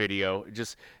rap video.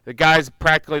 Just the guy's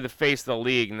practically the face of the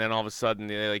league, and then all of a sudden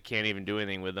they can't even do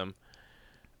anything with him.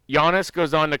 Giannis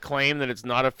goes on to claim that it's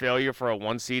not a failure for a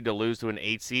 1 seed to lose to an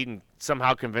 8 seed and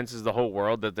somehow convinces the whole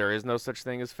world that there is no such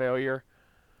thing as failure.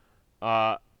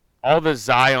 All the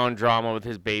Zion drama with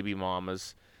his baby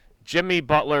mamas. Jimmy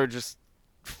Butler just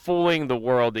fooling the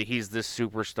world that he's this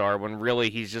superstar when really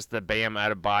he's just the Bam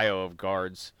Adebayo of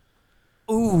guards.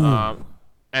 Ooh.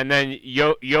 And then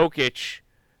Jokic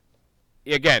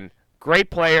again, great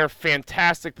player,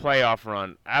 fantastic playoff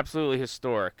run, absolutely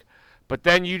historic. But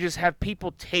then you just have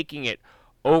people taking it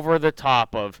over the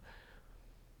top of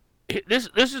this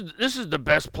is the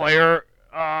best player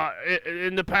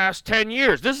in the past 10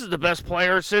 years. This is the best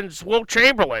player since Wilt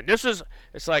Chamberlain. It's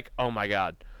like, oh my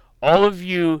God. All of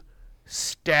you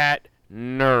stat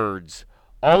nerds,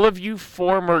 all of you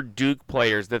former Duke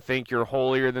players that think you're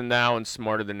holier than thou and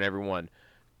smarter than everyone,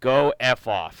 go F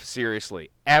off. Seriously.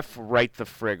 F right the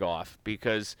frig off.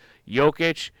 Because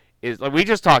Jokic is, like we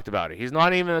just talked about it, he's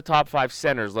not even in the top 5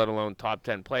 centers, let alone top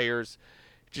 10 players.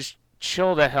 Just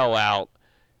chill the hell out.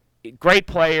 Great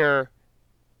player,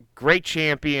 great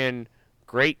champion,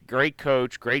 great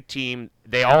coach, great team.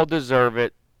 They all deserve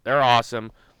it. They're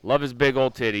awesome. Love his big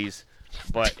old titties.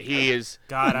 But he is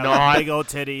God, not, I love big old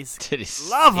titties. Titties.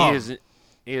 Love him.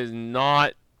 He is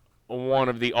not one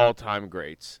of the all-time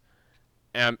greats.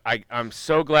 And I'm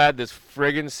so glad this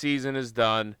friggin' season is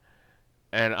done,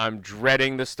 and I'm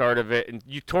dreading the start of it. And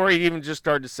Tori even just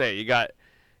started to say you got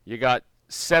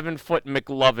 7-foot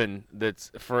McLovin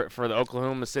that's for the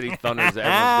Oklahoma City Thunders that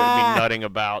everyone's gonna be nutting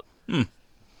about.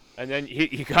 And then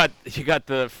you got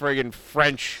the friggin'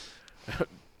 French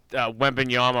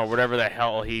Wembanyama, whatever the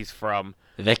hell he's from.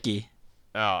 Vicky.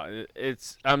 Oh,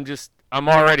 I'm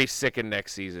already sick of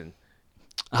next season.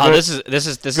 Oh, this is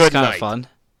kind of fun.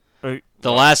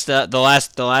 The last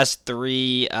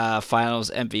 3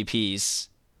 finals MVPs,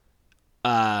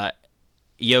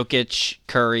 Jokic,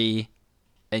 Curry,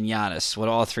 and Giannis. What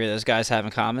do all 3 of those guys have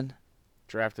in common?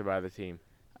 Drafted by the team.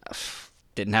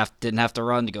 Didn't have to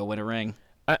run to go win a ring.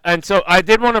 And so I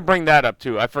did want to bring that up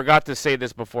too. I forgot to say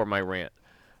this before my rant,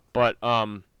 but let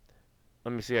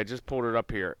me see. I just pulled it up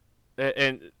here,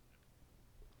 and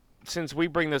since we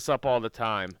bring this up all the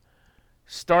time,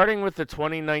 starting with the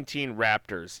 2019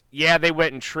 Raptors, yeah, they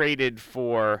went and traded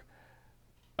for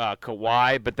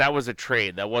Kawhi, but that was a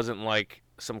trade. That wasn't like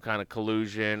some kind of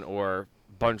collusion or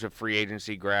bunch of free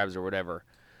agency grabs or whatever.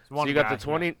 So you got the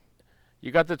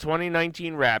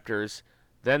 2019 Raptors,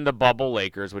 then the bubble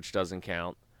Lakers, which doesn't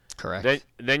count. Correct.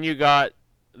 Then you got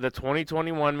the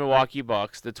 2021 Milwaukee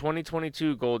Bucks, the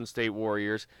 2022 Golden State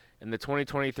Warriors, and the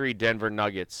 2023 Denver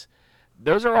Nuggets.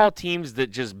 Those are all teams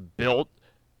that just built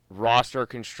roster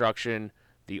construction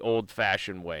the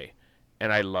old-fashioned way,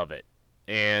 and I love it.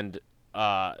 And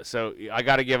so I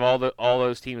got to give all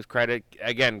those teams credit.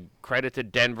 Again, credit to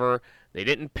Denver. They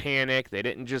didn't panic. They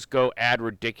didn't just go add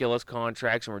ridiculous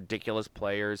contracts and ridiculous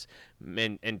players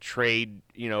and trade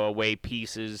away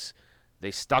pieces.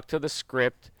 They stuck to the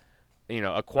script.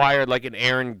 Acquired like an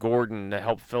Aaron Gordon to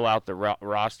help fill out the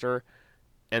roster,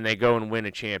 and they go and win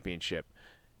a championship.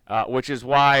 Which is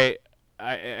why,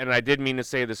 I did mean to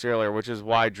say this earlier, which is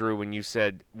why, Drew, when you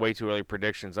said way too early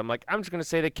predictions, I'm like, I'm just going to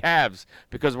say the Cavs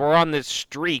because we're on this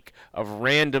streak of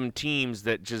random teams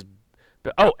that just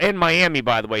 – oh, and Miami,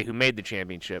 by the way, who made the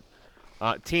championship.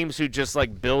 Teams who just,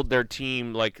 like, build their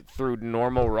team, like, through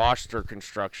normal roster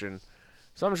construction.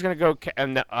 So I'm just going to go –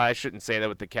 and I shouldn't say that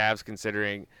with the Cavs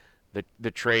considering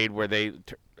the trade where they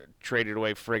traded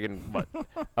away friggin'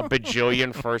 a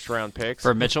bajillion first-round picks.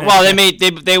 For Mitchell. Well, they're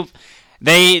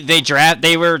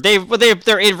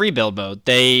in rebuild mode.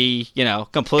 They,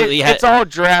 completely it's all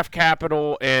draft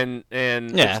capital and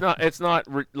yeah. it's not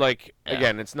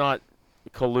again, it's not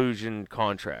collusion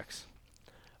contracts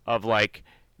of like,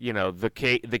 the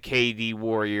KD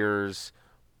Warriors,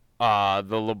 the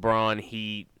LeBron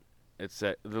Heat,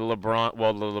 the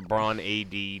LeBron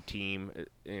AD team,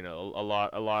 a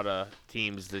lot of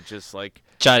teams that just like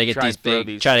try to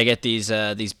get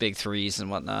these big threes and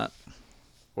whatnot.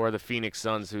 Or the Phoenix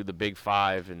Suns, who the Big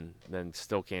Five, and then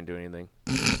still can't do anything.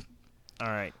 All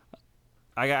right,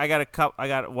 I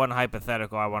got one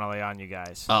hypothetical I want to lay on you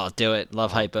guys. Oh, do it.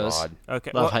 Love hypos. God.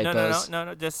 Okay. Love hypos.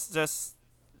 No. Just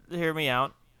hear me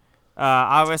out.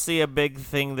 Obviously, a big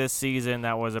thing this season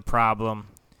that was a problem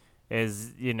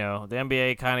is the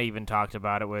NBA kind of even talked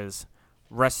about it was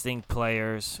resting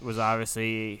players was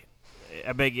obviously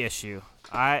a big issue.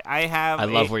 I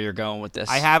love where you're going with this.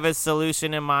 I have a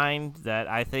solution in mind that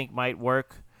I think might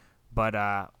work,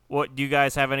 but what do you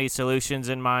guys have any solutions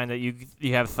in mind that you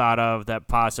have thought of that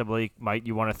possibly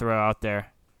you want to throw out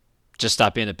there? Just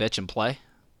stop being a bitch and play.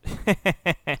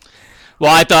 Well,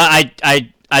 I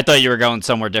thought you were going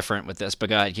somewhere different with this, but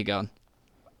go ahead, keep going.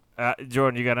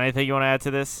 Jordan, you got anything you want to add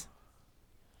to this?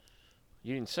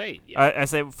 You didn't say it yet. I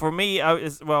say for me,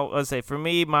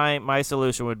 my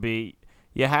solution would be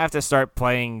you have to start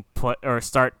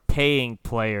start paying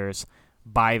players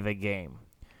by the game.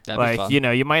 That'd be fun.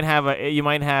 You might have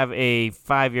a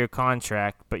 5-year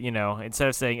contract, but instead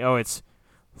of saying it's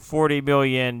 $40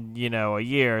 million, a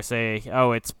year, say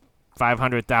it's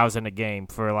 $500,000 a game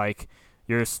for like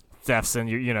your Stephs and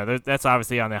your, that's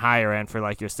obviously on the higher end for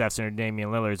like your Stephs and your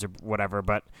Damian Lillards or whatever.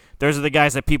 But those are the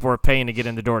guys that people are paying to get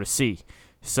in the door to see.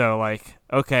 So like,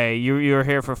 okay, you're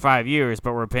here for 5 years,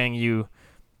 but we're paying you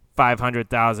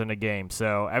 $500,000 a game.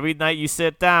 So every night you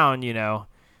sit down,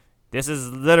 this is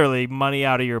literally money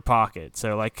out of your pocket.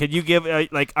 So like, could you give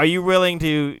are you willing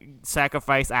to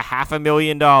sacrifice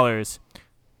 $500,000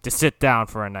 to sit down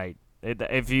for a night?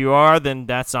 If you are, then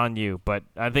that's on you. But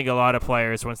I think a lot of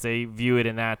players, once they view it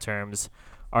in that terms,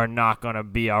 are not going to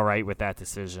be all right with that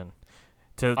decision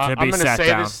to be sat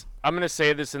down. I'm going to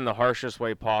say this in the harshest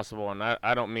way possible, and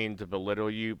I don't mean to belittle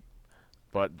you,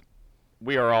 but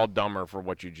we are all dumber for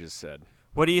what you just said.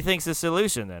 What do you think's the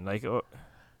solution then? Like,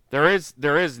 there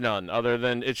is none other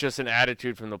than it's just an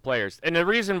attitude from the players. And the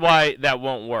reason why that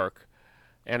won't work,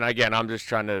 and again, I'm just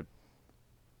trying to,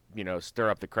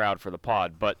 stir up the crowd for the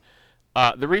pod, but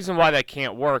the reason why that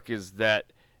can't work is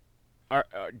that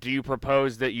do you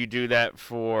propose that you do that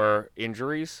for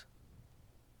injuries?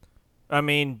 I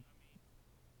mean,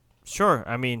 sure.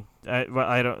 I mean,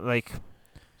 I don't like.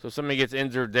 So if somebody gets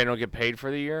injured, they don't get paid for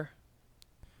the year?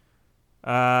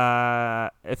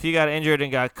 If you got injured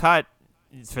and got cut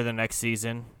for the next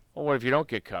season. Well, what if you don't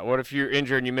get cut? What if you're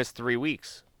injured and you miss 3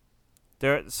 weeks?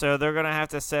 They're going to have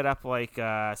to set up like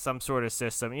some sort of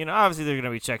system. Obviously there are going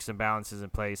to be checks and balances in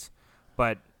place.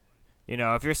 But,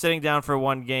 if you're sitting down for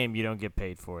one game, you don't get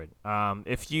paid for it.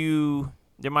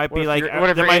 There might be like. What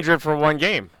if you're injured for one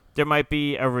game? There might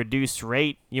be a reduced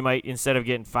rate. You might, instead of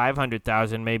getting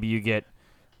 $500,000, maybe you get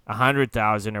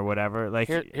 $100,000 or whatever. Like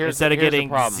instead of getting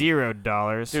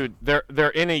 $0. Dude, they're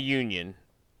in a union,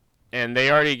 and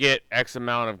they already get X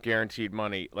amount of guaranteed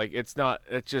money. Like it's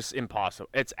just impossible.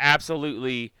 It's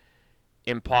absolutely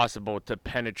impossible to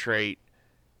penetrate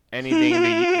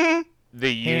anything the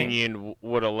union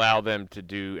would allow them to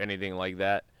do anything like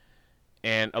that.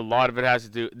 And a lot of it has to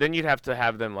do. Then you'd have to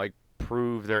have them like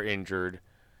prove they're injured,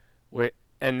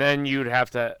 and then you'd have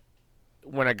to,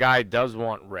 when a guy does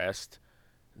want rest,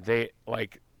 the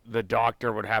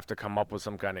doctor would have to come up with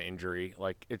some kind of injury.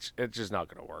 Like it's just not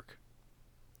going to work.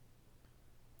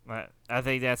 I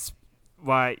think that's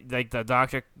why, like, the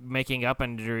doctor making up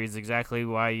injuries is exactly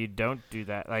why you don't do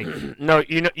that. Like, no,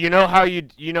 you know how you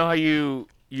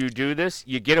do this.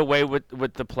 You get away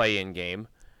with the play-in game,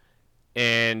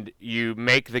 and you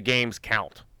make the games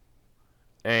count.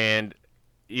 And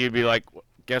you'd be like,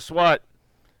 guess what?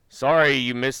 Sorry,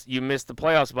 you missed the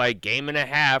playoffs by a game and a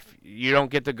half. You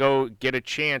don't get to go get a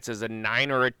chance as a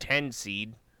 9 or a 10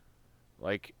 seed.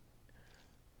 Like,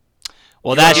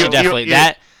 well, that should definitely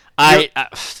that.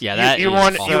 You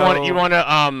want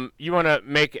to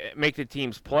make the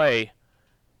teams play,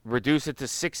 reduce it to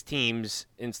 6 teams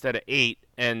instead of 8,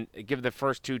 and give the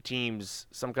first 2 teams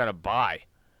some kind of bye,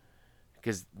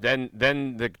 because then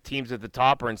the teams at the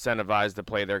top are incentivized to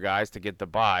play their guys to get the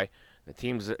bye. The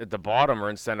teams at the bottom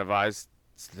are incentivized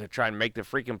to try and make the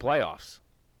freaking playoffs.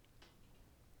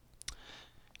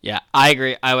 Yeah, I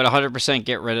agree. I would 100%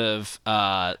 get rid of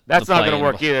That's not going to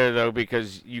work either, though,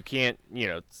 because you can't,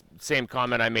 same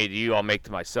comment I made to you, I'll make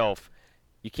to myself.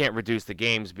 You can't reduce the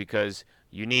games because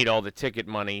you need all the ticket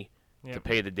money to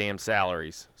pay the damn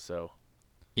salaries. So,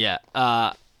 yeah.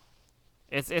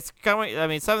 It's coming. I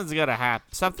mean, something's got to happen.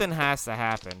 Something has to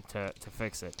happen to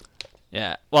fix it.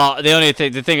 Yeah. Well,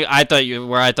 the thing I thought you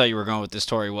were going with this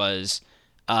story was,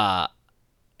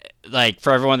 like,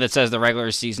 for everyone that says the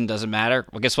regular season doesn't matter.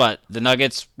 Well, guess what? The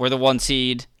Nuggets were the 1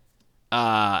 seed.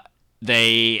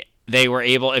 They were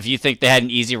able. If you think they had an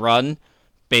easy run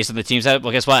based on the teams that,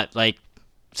 well, guess what? Like,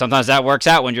 sometimes that works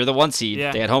out when you're the 1 seed.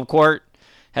 Yeah. They had home court,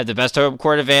 had the best home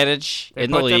court advantage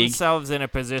in the league. They put themselves in a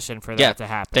position for that to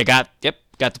happen. They got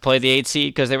to play the 8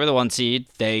 seed because they were the 1 seed.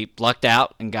 They lucked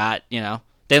out and got, they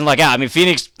didn't luck out. I mean,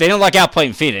 Phoenix, they didn't luck out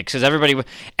playing Phoenix because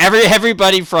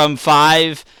everybody from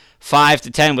 5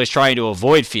 to 10 was trying to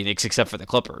avoid Phoenix except for the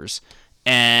Clippers.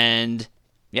 And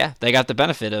yeah, they got the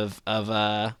benefit of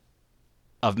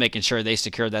making sure they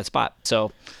secured that spot.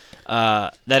 So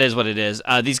that is what it is.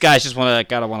 These guys just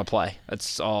gotta want to play.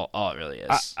 That's all it really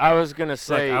is. I was gonna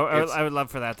say, I would love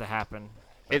for that to happen.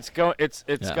 It's got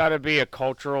to be a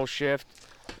cultural shift.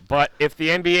 But if the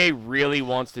NBA really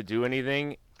wants to do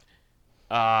anything,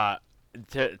 to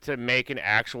make an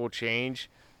actual change,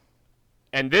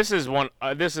 and this is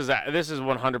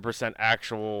 100%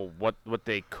 actual what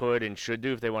they could and should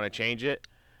do if they want to change it.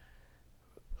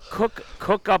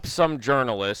 Cook up some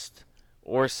journalist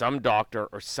or some doctor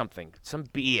or something, some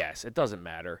BS. It doesn't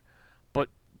matter, but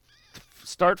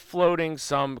start floating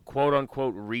some quote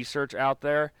unquote research out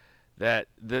there that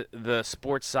the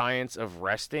sports science of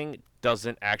resting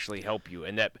doesn't actually help you,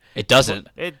 and that it doesn't.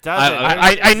 It doesn't.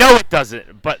 I know it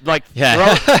doesn't, but like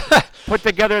Yeah. put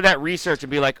together that research and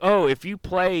be like, oh, if you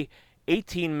play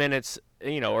 18 minutes,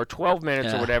 or 12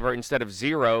 minutes or whatever instead of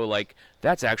 0, like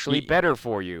that's actually better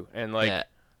for you, and like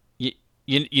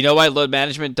you know why load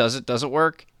management doesn't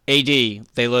work? AD,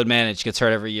 they load manage, gets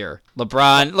hurt every year.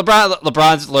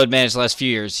 LeBron's load managed the last few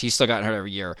years. He's still gotten hurt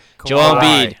every year. Joel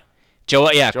Embiid.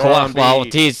 Kawhi. Well,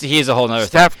 he's a whole nother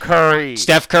Steph thing. Curry.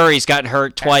 Steph Curry's gotten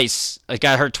hurt twice.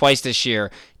 Got hurt twice this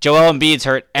year. Joel Embiid's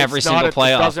hurt every single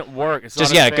playoff. It doesn't work. It's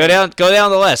just not go down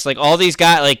the list. Like all these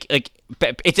guys, like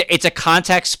it's a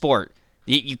contact sport.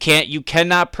 You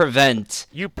cannot prevent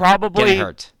getting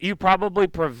hurt. You probably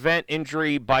prevent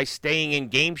injury by staying in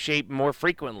game shape more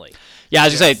frequently. Yeah, I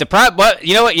was gonna say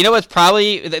you know what's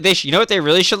probably you know what they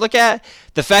really should look at?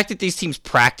 The fact that these teams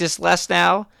practice less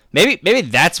now. Maybe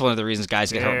that's one of the reasons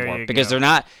guys get hurt more because they're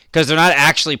not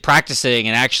actually practicing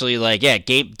and actually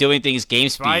doing things game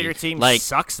speed. Why your team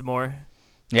sucks more?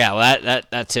 Yeah, well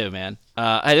that too, man.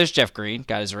 Hey, there's Jeff Green,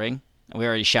 got his ring. We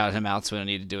already shouted him out, so we don't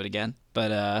need to do it again.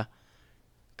 But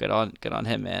good on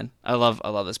him, man. I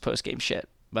love this post game shit.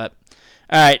 But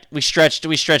all right, we stretched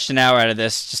an hour out of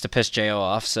this just to piss Jo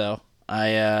off. So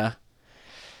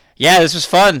this was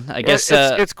fun. I guess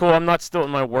it's cool. I'm not still in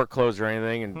my work clothes or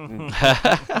anything, and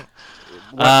left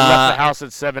the house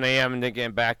at 7 a.m. and then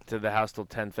getting back to the house till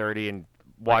 10:30 and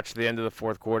watched the end of the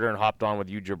fourth quarter and hopped on with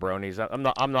you jabronis.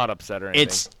 I'm not upset or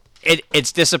anything.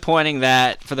 It's disappointing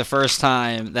that for the first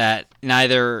time that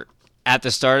neither at the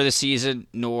start of the season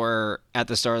nor at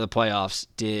the start of the playoffs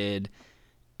did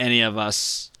any of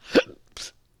us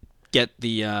get the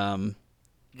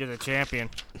You're the champion.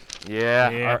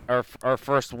 Yeah. Our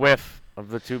first whiff of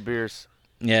the 2 beers.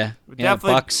 Yeah.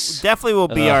 Definitely will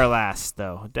be our last,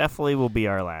 though. Definitely will be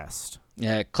our last.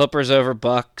 Yeah, Clippers over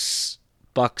Bucks,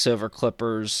 Bucks over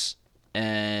Clippers,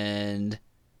 and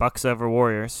Bucks over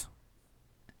Warriors.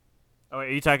 Oh, wait,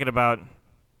 are you talking about?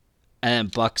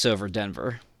 And Bucks over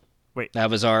Denver. Wait,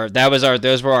 those were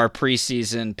our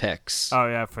preseason picks. Oh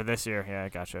yeah, for this year. Yeah, I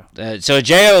gotcha. So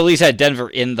Jo at least had Denver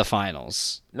in the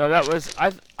finals. No, that was I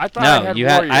thought I had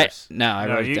Warriors. I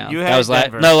wrote it down. You that was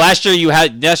Denver. Last year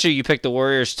you picked the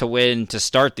Warriors to win to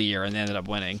start the year and they ended up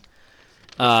winning.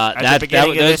 At the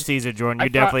beginning of this season, Jordan, you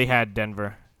definitely had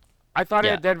Denver. I thought I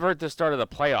had Denver at the start of the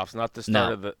playoffs, not the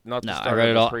start of the I wrote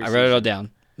it all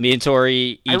down. Me and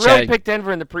Tori each picked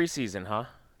Denver in the preseason, huh?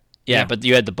 Yeah, but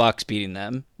you had the Bucks beating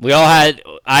them. We all had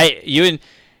me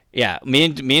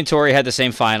and Tori had the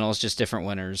same finals, just different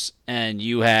winners. And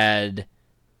you had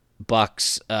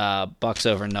Bucks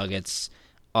over Nuggets.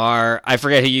 I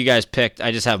forget who you guys picked.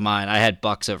 I just have mine. I had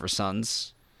Bucks over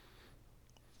Suns.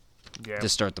 Yeah. To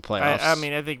start the playoffs.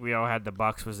 I think we all had the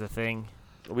Bucks was the thing.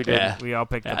 We did. Yeah. We all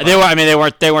picked the Bucks.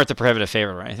 They weren't the prohibitive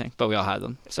favorite or anything, but we all had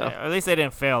them. So at least they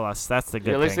didn't fail us. That's the good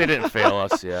thing. At least they didn't fail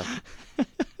us, yeah.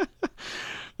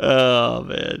 Oh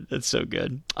man, that's so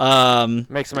good.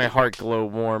 Makes my heart glow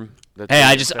warm. Hey,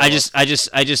 I just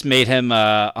made him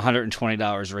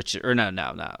 $120 richer. Or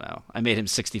no. I made him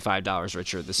 $65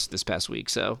 richer this past week,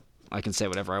 so I can say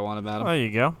whatever I want about him. There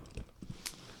you go.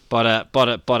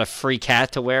 Bought a free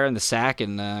cat to wear in the sack,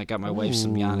 and got my wife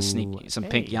some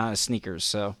pink Giannis sneakers.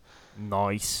 So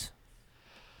nice.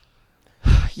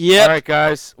 Yeah. All right,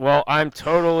 guys. Well, I'm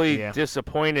totally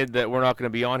disappointed that we're not going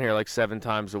to be on here like 7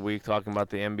 times a week talking about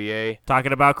the NBA.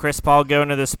 Talking about Chris Paul going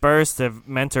to the Spurs to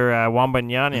mentor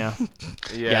Wembanyama.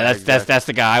 That's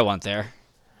the guy I want there.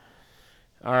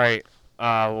 All right.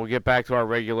 We'll get back to our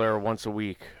regular once a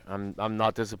week. I'm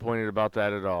not disappointed about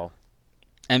that at all.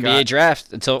 NBA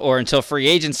draft until free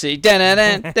agency.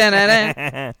 Woj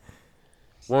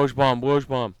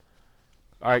bomb.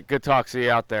 All right, good talk. See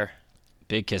you out there.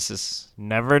 Big kisses.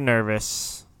 Never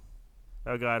nervous.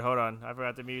 Oh God, hold on. I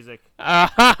forgot the music.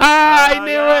 I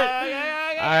knew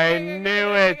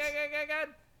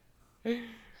it.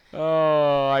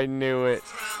 Oh, I knew it.